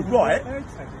gives me the right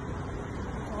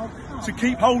to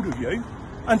keep hold of you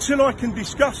until I can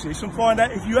discuss this and find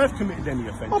out if you have committed any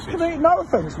offences. I've committed no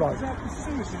offence, mate.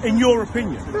 In your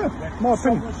opinion? Yeah, my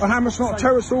opinion. And Hamas not a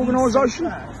terrorist organisation?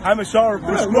 Hamas are a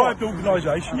prescribed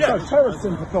organisation, yeah. So terrorist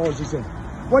sympathisers in.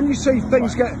 When you see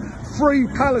things get free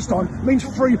Palestine, it means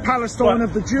free Palestine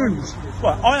of the Jews.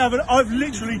 Right, I've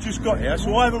literally just got here,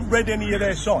 so I haven't read any of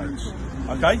their signs,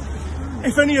 okay?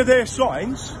 If any of their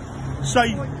signs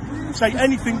say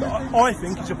anything that I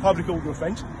think is a public order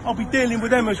offence, I'll be dealing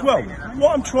with them as well.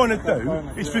 What I'm trying to do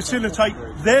is facilitate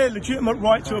their legitimate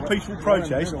right to a peaceful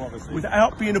protest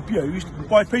without being abused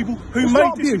by people who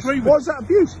may disagree with. Why is that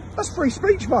abuse? That's free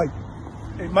speech, mate.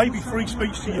 It may be free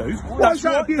speech to you. That's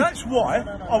why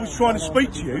I was trying to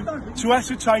speak to you, to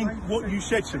ascertain what you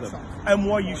said to them and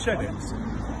why you said it.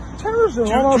 terrorism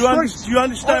Do on our you streets. do you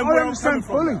understand where I I'm coming understand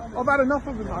fully. from? I've had enough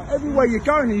of it, mate. Everywhere you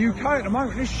go in the UK at the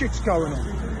moment, this shit's going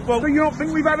on. Well, Do you not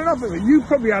think we've had enough of it? You've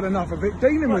probably had enough of it,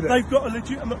 dealing with it. they've got a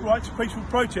legitimate right to peaceful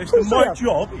protest, course and they my have.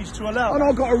 job is to allow And that.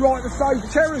 I've got a right to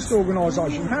say terrorist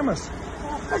organisation, Hamas.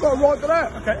 I've got a right to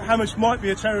that. Okay, Hamas might be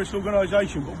a terrorist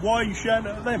organisation, but why are you shouting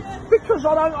at them? Because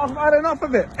I've had enough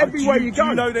of it. Everywhere do you go. Do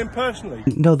you know them personally?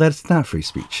 No, that's not free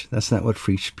speech. That's not what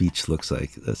free speech looks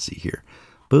like. Let's see here.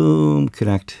 Boom,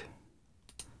 connect.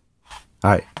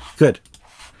 All right, good.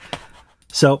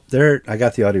 So there, I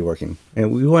got the audio working,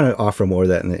 and we want to offer more of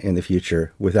that in the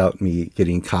future without me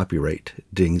getting copyright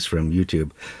dings from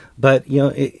YouTube. But you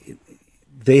know,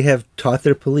 they have taught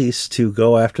their police to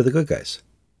go after the good guys.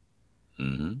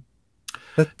 Mm-hmm.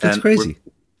 That's crazy.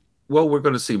 We're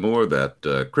going to see more of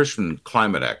that Christian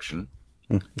Climate Action,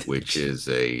 which is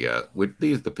these are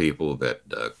the people that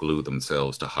glue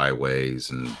themselves to highways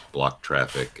and block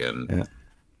traffic and,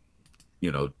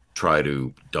 try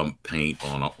to dump paint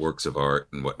on works of art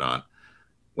and whatnot.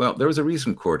 Well, there was a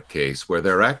recent court case where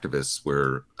their activists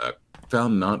were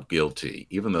found not guilty,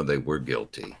 even though they were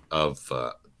guilty of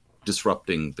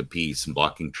disrupting the peace and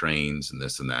blocking trains and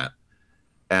this and that.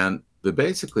 And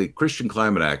basically Christian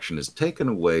Climate Action is taken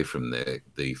away from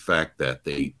the fact that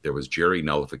there was jury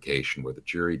nullification where the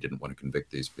jury didn't want to convict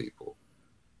these people,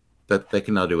 that they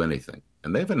can now do anything.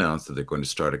 And they've announced that they're going to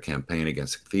start a campaign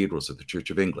against the cathedrals of the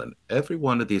Church of England. Every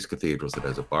one of these cathedrals that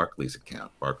has a Barclays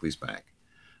account, Barclays Bank,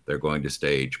 they're going to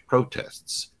stage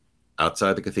protests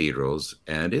outside the cathedrals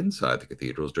and inside the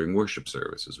cathedrals during worship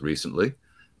services. Recently,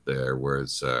 there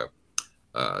was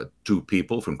 2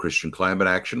 people from Christian Climate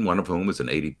Action, one of whom was an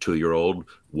 82-year-old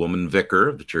woman vicar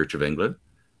of the Church of England,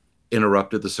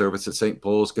 interrupted the service at St.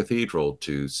 Paul's Cathedral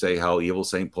to say how evil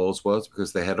St. Paul's was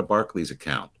because they had a Barclays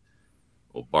account.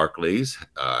 Well, Barclays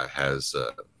has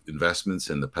investments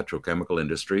in the petrochemical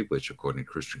industry, which, according to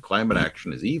Christian Climate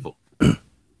Action, is evil.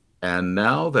 And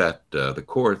now that the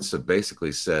courts have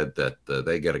basically said that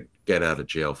they get a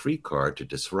get-out-of-jail-free card to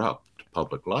disrupt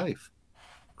public life,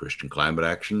 Christian Climate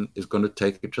Action is going to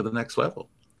take it to the next level.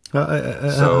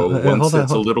 So once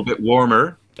it's a little bit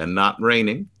warmer and not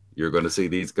raining, you're going to see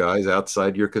these guys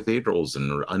outside your cathedrals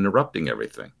and interrupting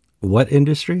everything. What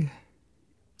industry?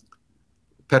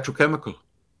 Petrochemical.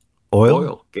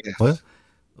 Oil? Gas. Oil?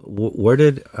 Where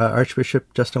did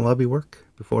Archbishop Justin Welby work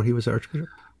before he was Archbishop?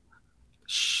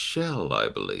 Shell, I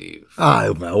believe.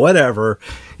 Whatever.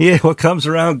 Yeah, what comes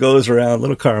around goes around.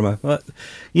 Little karma. But,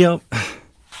 yeah,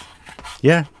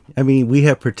 I mean, we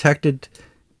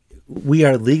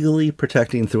are legally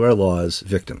protecting through our laws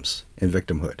victims and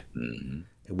victimhood. Mm-hmm.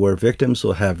 Where victims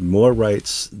will have more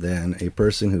rights than a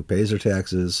person who pays their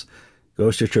taxes,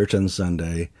 goes to church on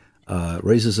Sunday,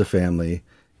 raises a family.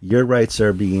 Your rights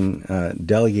are being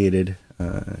delegated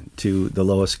to the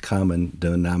lowest common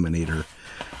denominator.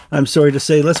 I'm sorry to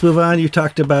say, let's move on. You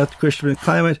talked about Christian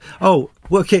climate. Oh,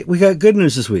 okay, we got good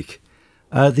news this week.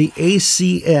 The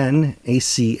ACNA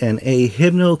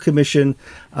Hymnal Commission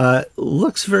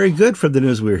looks very good from the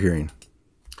news we're hearing.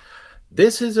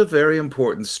 This is a very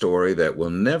important story that will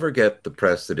never get the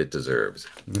press that it deserves.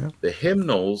 Yeah. The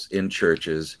hymnals in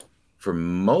churches, for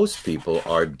most people,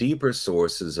 are deeper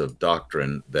sources of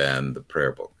doctrine than the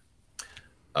prayer book.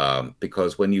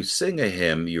 Because when you sing a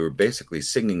hymn, you're basically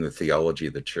singing the theology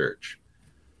of the church.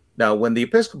 Now, when the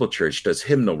Episcopal Church does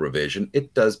hymnal revision,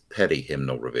 it does petty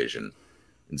hymnal revision.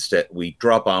 Instead, we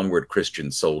drop onward Christian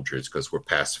soldiers because we're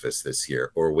pacifists this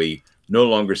year, or we no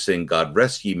longer sing God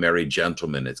rest ye merry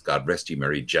gentlemen, it's God rest ye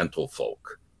merry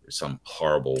gentlefolk. There's some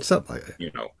horrible,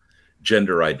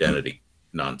 gender identity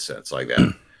nonsense like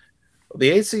that.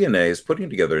 The ACNA is putting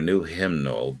together a new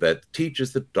hymnal that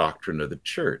teaches the doctrine of the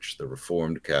church, the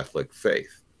Reformed Catholic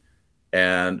faith.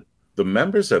 And the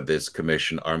members of this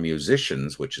commission are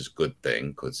musicians, which is a good thing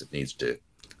because it needs to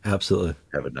absolutely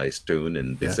have a nice tune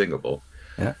and be singable.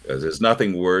 Yeah. There's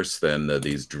nothing worse than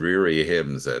these dreary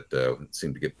hymns that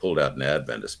seem to get pulled out in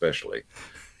Advent, especially.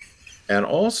 And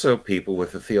also people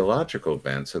with a theological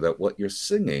bent, so that what you're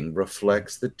singing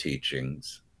reflects the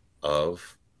teachings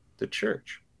of the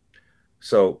church.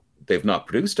 So they've not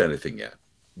produced anything yet,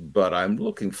 but I'm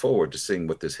looking forward to seeing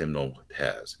what this hymnal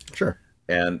has. Sure.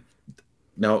 And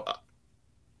now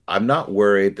I'm not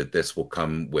worried that this will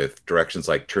come with directions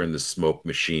like turn the smoke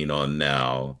machine on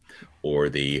now, or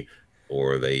the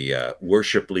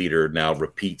worship leader now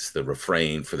repeats the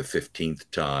refrain for the 15th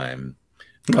time.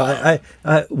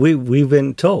 We've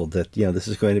been told that this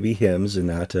is going to be hymns and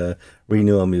not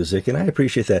renewal music, and I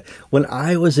appreciate that. When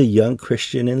I was a young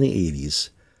Christian in the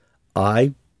 80s,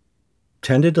 I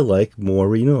tended to like more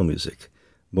renewal music,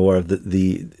 more of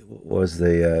the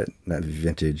not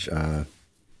vintage,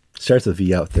 Starts with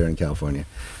V out there in California.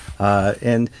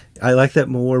 And I like that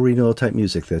more renewal type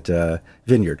music, that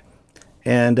Vineyard.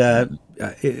 And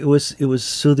it was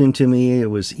soothing to me.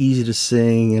 It was easy to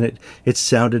sing, and it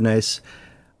sounded nice.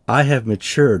 I have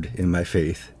matured in my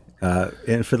faith.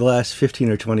 And for the last 15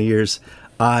 or 20 years,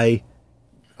 I'm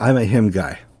a hymn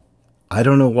guy. I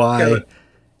don't know why.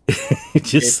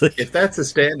 Just if that's the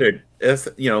standard,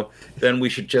 then we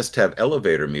should just have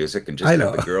elevator music and just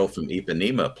have the girl from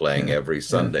Ipanema playing every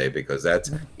Sunday, because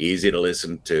that's easy to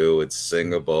listen to. It's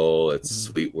singable. It's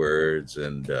sweet words.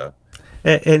 And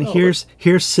here's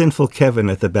sinful Kevin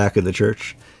at the back of the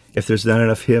church. If there's not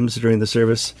enough hymns during the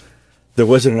service, there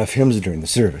wasn't enough hymns during the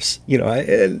service.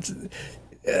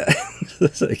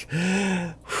 It's like,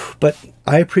 but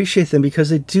I appreciate them because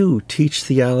they do teach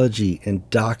theology and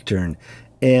doctrine.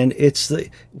 And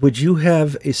would you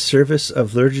have a service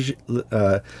of liturgy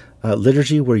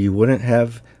where you wouldn't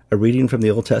have a reading from the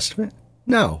Old Testament?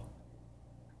 No,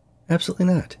 absolutely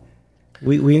not.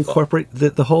 We incorporate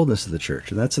the wholeness of the church,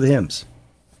 and that's the hymns.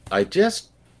 I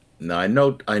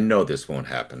know this won't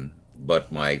happen,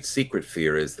 but my secret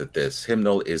fear is that this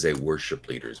hymnal is a worship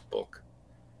leader's book.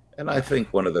 And I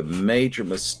think one of the major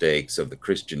mistakes of the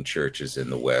Christian churches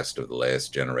in the West of the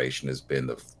last generation has been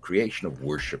the creation of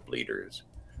worship leaders,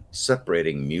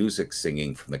 separating music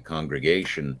singing from the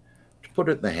congregation to put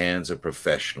it in the hands of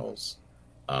professionals.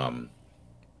 At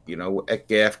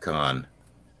GAFCON,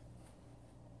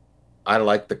 I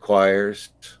like the choirs.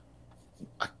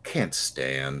 I can't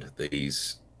stand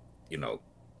these,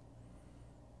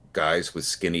 guys with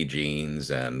skinny jeans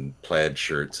and plaid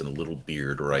shirts and a little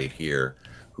beard right here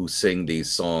who sing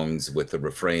these songs with the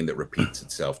refrain that repeats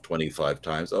itself 25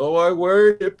 times. Oh, I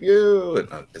worship you.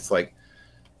 And it's like,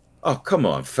 oh, come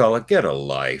on, fella, get a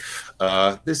life.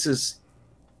 This is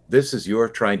you're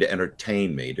trying to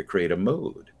entertain me to create a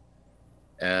mood.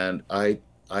 And I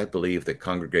believe that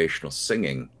congregational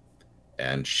singing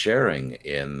and sharing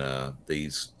in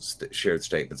these shared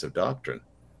statements of doctrine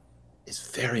is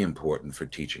very important for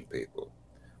teaching people.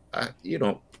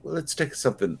 Let's take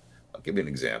something. I'll give you an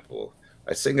example.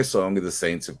 I sing a song of the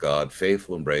saints of God,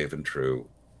 faithful and brave and true.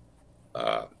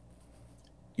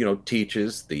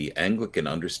 Teaches the Anglican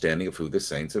understanding of who the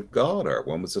saints of God are.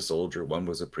 One was a soldier, one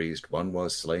was a priest, one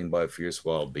was slain by a fierce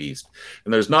wild beast.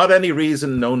 And there's not any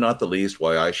reason, no, not the least,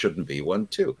 why I shouldn't be one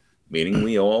too. Meaning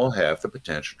we all have the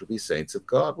potential to be saints of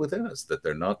God within us, that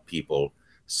they're not people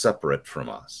separate from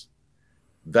us.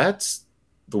 That's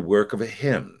the work of a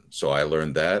hymn. So I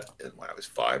learned that when I was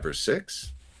 5 or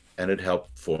 6, and it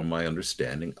helped form my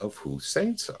understanding of who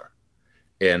saints are.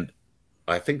 And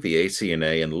I think the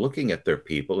ACNA, and looking at their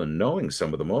people and knowing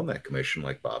some of them on that commission,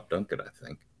 like Bob Duncan, I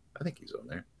think he's on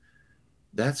there.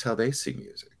 That's how they see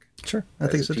music. Sure, I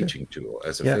think so too. As a teaching tool,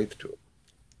 as a faith tool.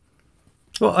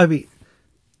 Well, I mean,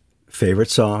 favorite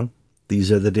song,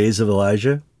 These Are the Days of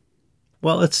Elijah.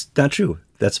 Well, it's not true.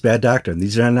 That's bad doctrine.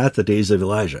 These are not the days of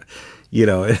Elijah.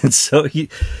 And so,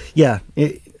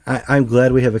 I'm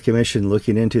glad we have a commission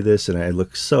looking into this, and I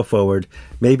look so forward.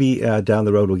 Maybe down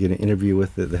the road we'll get an interview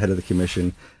with the head of the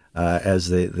commission as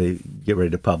they get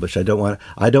ready to publish. I don't want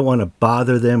to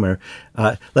bother them, or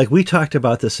like we talked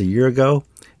about this a year ago,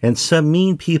 and some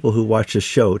mean people who watch the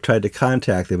show tried to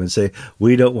contact them and say,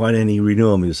 we don't want any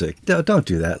renewal music. No, don't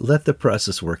do that. Let the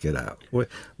process work it out.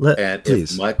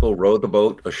 Please. If Michael Row the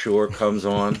Boat Ashore comes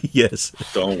on, yes,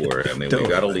 don't worry. I mean, we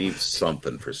got to leave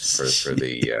something for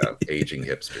the aging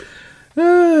hipster.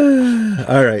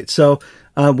 All right. So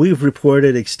we've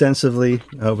reported extensively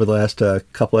over the last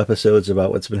couple episodes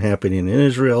about what's been happening in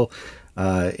Israel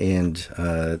and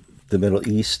the Middle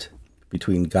East,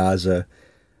 between Gaza,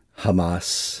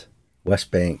 Hamas,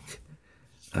 West Bank.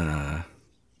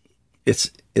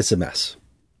 It's a mess.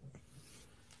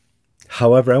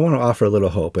 However, I want to offer a little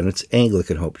hope, and it's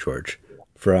Anglican hope, George,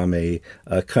 from a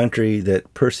country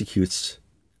that persecutes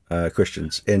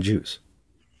Christians and Jews.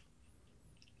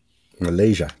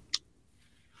 Malaysia.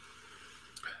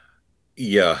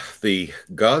 Yeah, the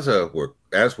Gaza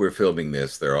as we're filming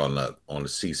this, they're on a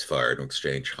ceasefire to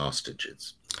exchange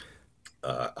hostages.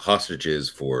 Hostages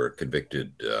for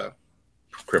convicted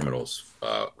criminals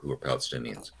who are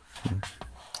Palestinians.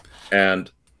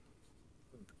 And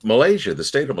Malaysia, the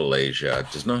state of Malaysia,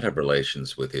 does not have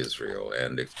relations with Israel,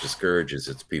 and it discourages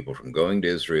its people from going to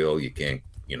Israel. You can't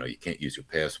use your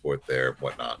passport there,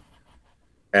 whatnot.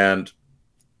 And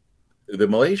the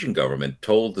Malaysian government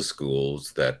told the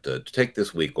schools that to take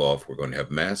this week off, we're going to have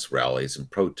mass rallies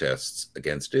and protests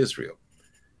against Israel.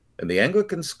 And the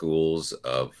Anglican schools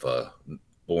of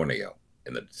Borneo,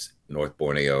 in the North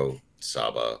Borneo,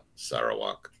 Sabah,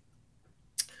 Sarawak,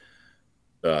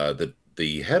 the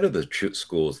the head of the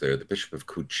schools there, the Bishop of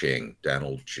Kuching,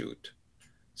 Donald Jute,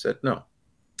 said, no,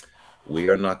 we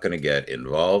are not going to get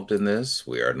involved in this.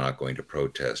 We are not going to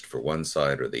protest for one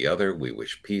side or the other. We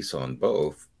wish peace on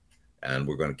both, and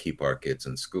we're going to keep our kids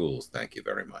in schools. Thank you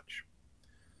very much.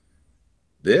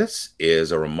 This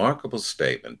is a remarkable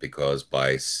statement, because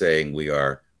by saying we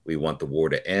want the war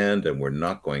to end and we're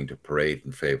not going to parade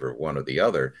in favor of one or the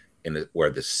other, where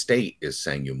the state is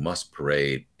saying you must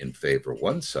parade in favor of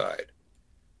one side,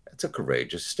 that's a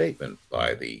courageous statement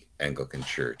by the Anglican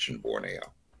Church in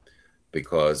Borneo,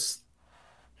 because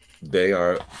they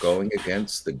are going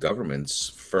against the government's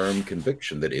firm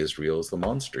conviction that Israel is the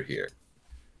monster here.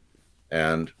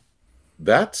 And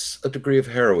that's a degree of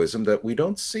heroism that we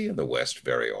don't see in the West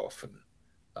very often.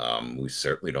 We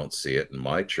certainly don't see it in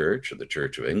my church or the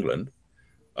Church of England,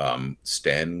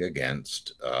 standing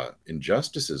against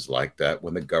injustices like that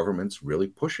when the government's really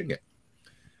pushing it.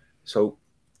 So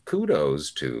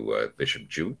kudos to Bishop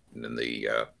Jute and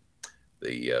the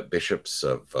bishops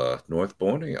of North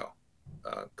Borneo.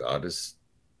 God is,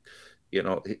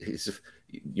 as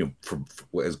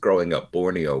growing up,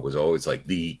 Borneo was always like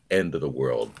the end of the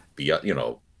world,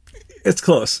 beyond, it's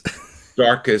close.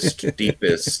 Darkest,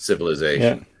 deepest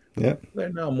civilization. Yeah. There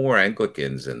are now more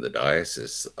Anglicans in the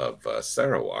diocese of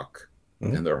Sarawak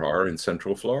than there are in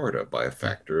Central Florida, by a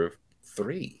factor of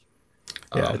 3.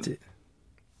 Yeah,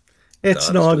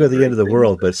 it's no longer the end of the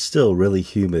world, but it's still really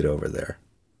humid over there.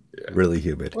 Yeah. Really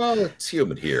humid. Well, it's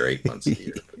humid here 8 months a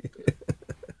year.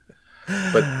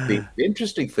 But the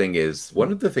interesting thing is,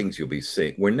 one of the things you'll be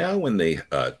seeing, we're now in the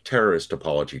terrorist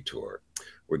apology tour.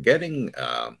 We're getting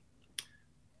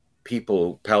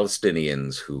people,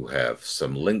 Palestinians who have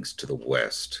some links to the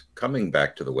West, coming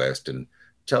back to the West and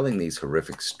telling these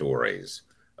horrific stories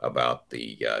about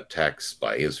the attacks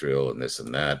by Israel and this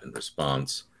and that in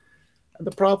response. And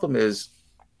the problem is,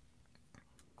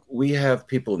 we have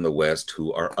people in the West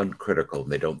who are uncritical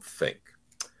and they don't think.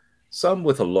 Some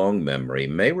with a long memory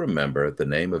may remember the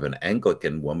name of an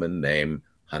Anglican woman named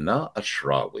Hannah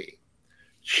Ashrawi.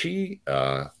 She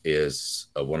is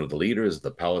one of the leaders of the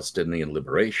Palestinian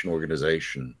Liberation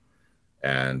Organization,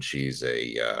 and she's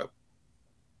a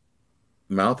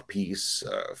mouthpiece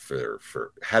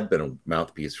had been a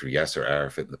mouthpiece for Yasser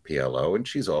Arafat in the PLO, and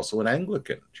she's also an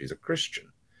Anglican. She's a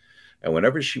Christian. And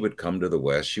whenever she would come to the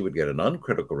West, she would get an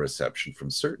uncritical reception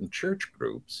from certain church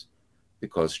groups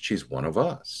because she's one of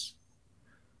us.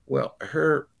 Well,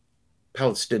 her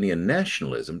Palestinian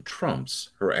nationalism trumps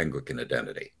her Anglican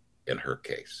identity in her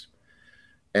case.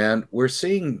 And we're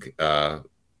seeing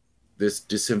this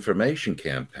disinformation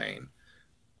campaign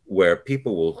where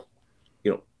people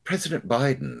will, President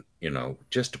Biden,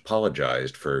 just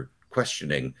apologized for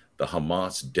questioning the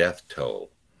Hamas death toll.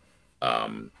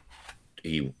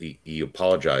 He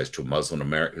apologized to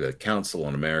the Council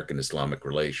on American Islamic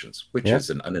Relations, which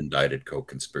is an unindicted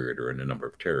co-conspirator in a number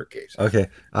of terror cases. Okay.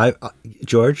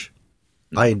 George,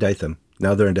 I indict them.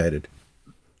 Now they're indicted.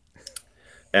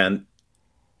 And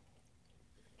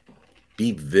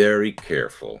be very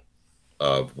careful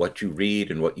of what you read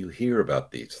and what you hear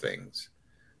about these things,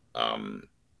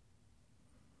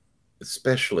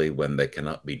 especially when they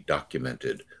cannot be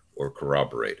documented or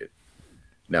corroborated.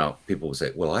 Now, people will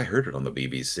say, well, I heard it on the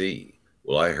BBC.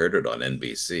 Well, I heard it on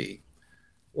NBC.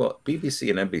 Well, BBC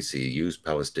and NBC use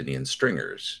Palestinian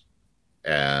stringers,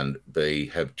 and they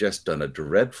have just done a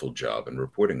dreadful job in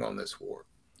reporting on this war.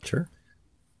 Sure.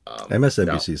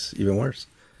 MSNBC's even worse.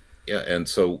 Yeah, and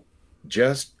so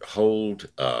just hold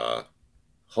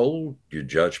your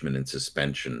judgment in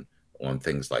suspension on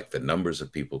things like the numbers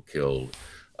of people killed,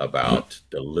 about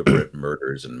deliberate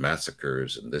murders and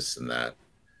massacres and this and that,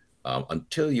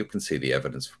 until you can see the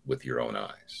evidence with your own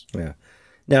eyes. Yeah.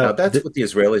 Now that's what the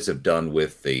Israelis have done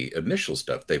with the initial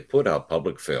stuff. They put out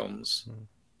public films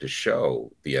to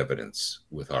show the evidence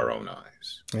with our own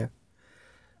eyes. Yeah.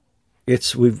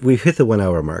 We've hit the 1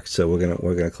 hour mark, so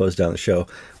we're gonna close down the show.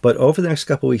 But over the next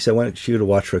couple of weeks, I want you to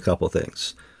watch for a couple of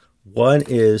things. One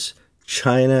is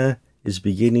China is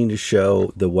beginning to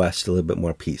show the West a little bit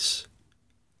more peace.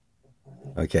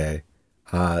 Okay.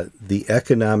 The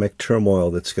economic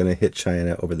turmoil that's going to hit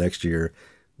China over the next year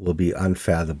will be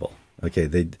unfathomable. Okay,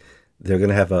 they're going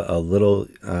to have a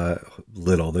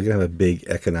they're going to have a big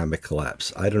economic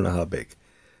collapse. I don't know how big,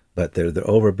 but they're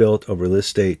overbuilt, over real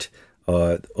estate,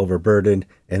 overburdened,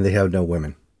 and they have no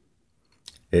women.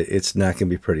 It's not going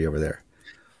to be pretty over there.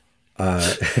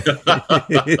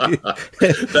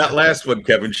 That last one,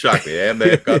 Kevin, shocked me. And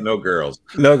they've got no girls.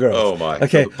 No girls. Oh my!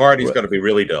 Okay, so the party's going to be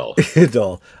really dull.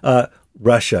 Dull.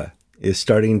 Russia is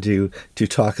starting to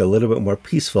talk a little bit more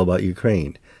peaceful about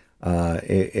Ukraine,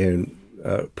 and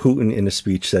Putin in a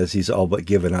speech says he's all but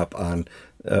given up on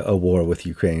a war with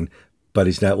Ukraine, but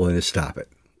he's not willing to stop it.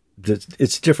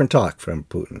 It's different talk from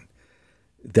Putin.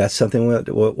 That's something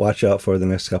we'll watch out for the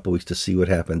next couple of weeks to see what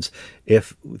happens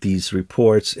if these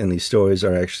reports and these stories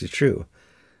are actually true.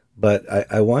 But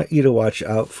I want you to watch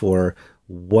out for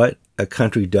what a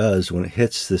country does when it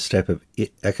hits this type of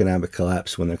economic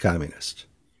collapse when they're communist.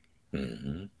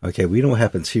 Mm-hmm. Okay, we know what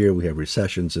happens here. We have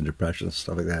recessions and depressions,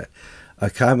 stuff like that. A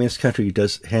communist country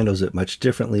handles it much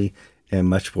differently and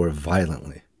much more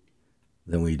violently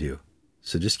than we do.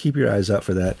 So just keep your eyes out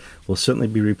for that. We'll certainly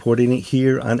be reporting it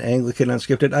here on Anglican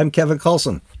Unscripted. I'm Kevin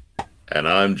Kallsen. And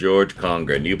I'm George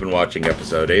Conger, and you've been watching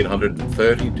episode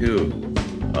 832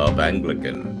 of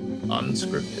Anglican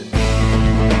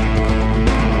Unscripted.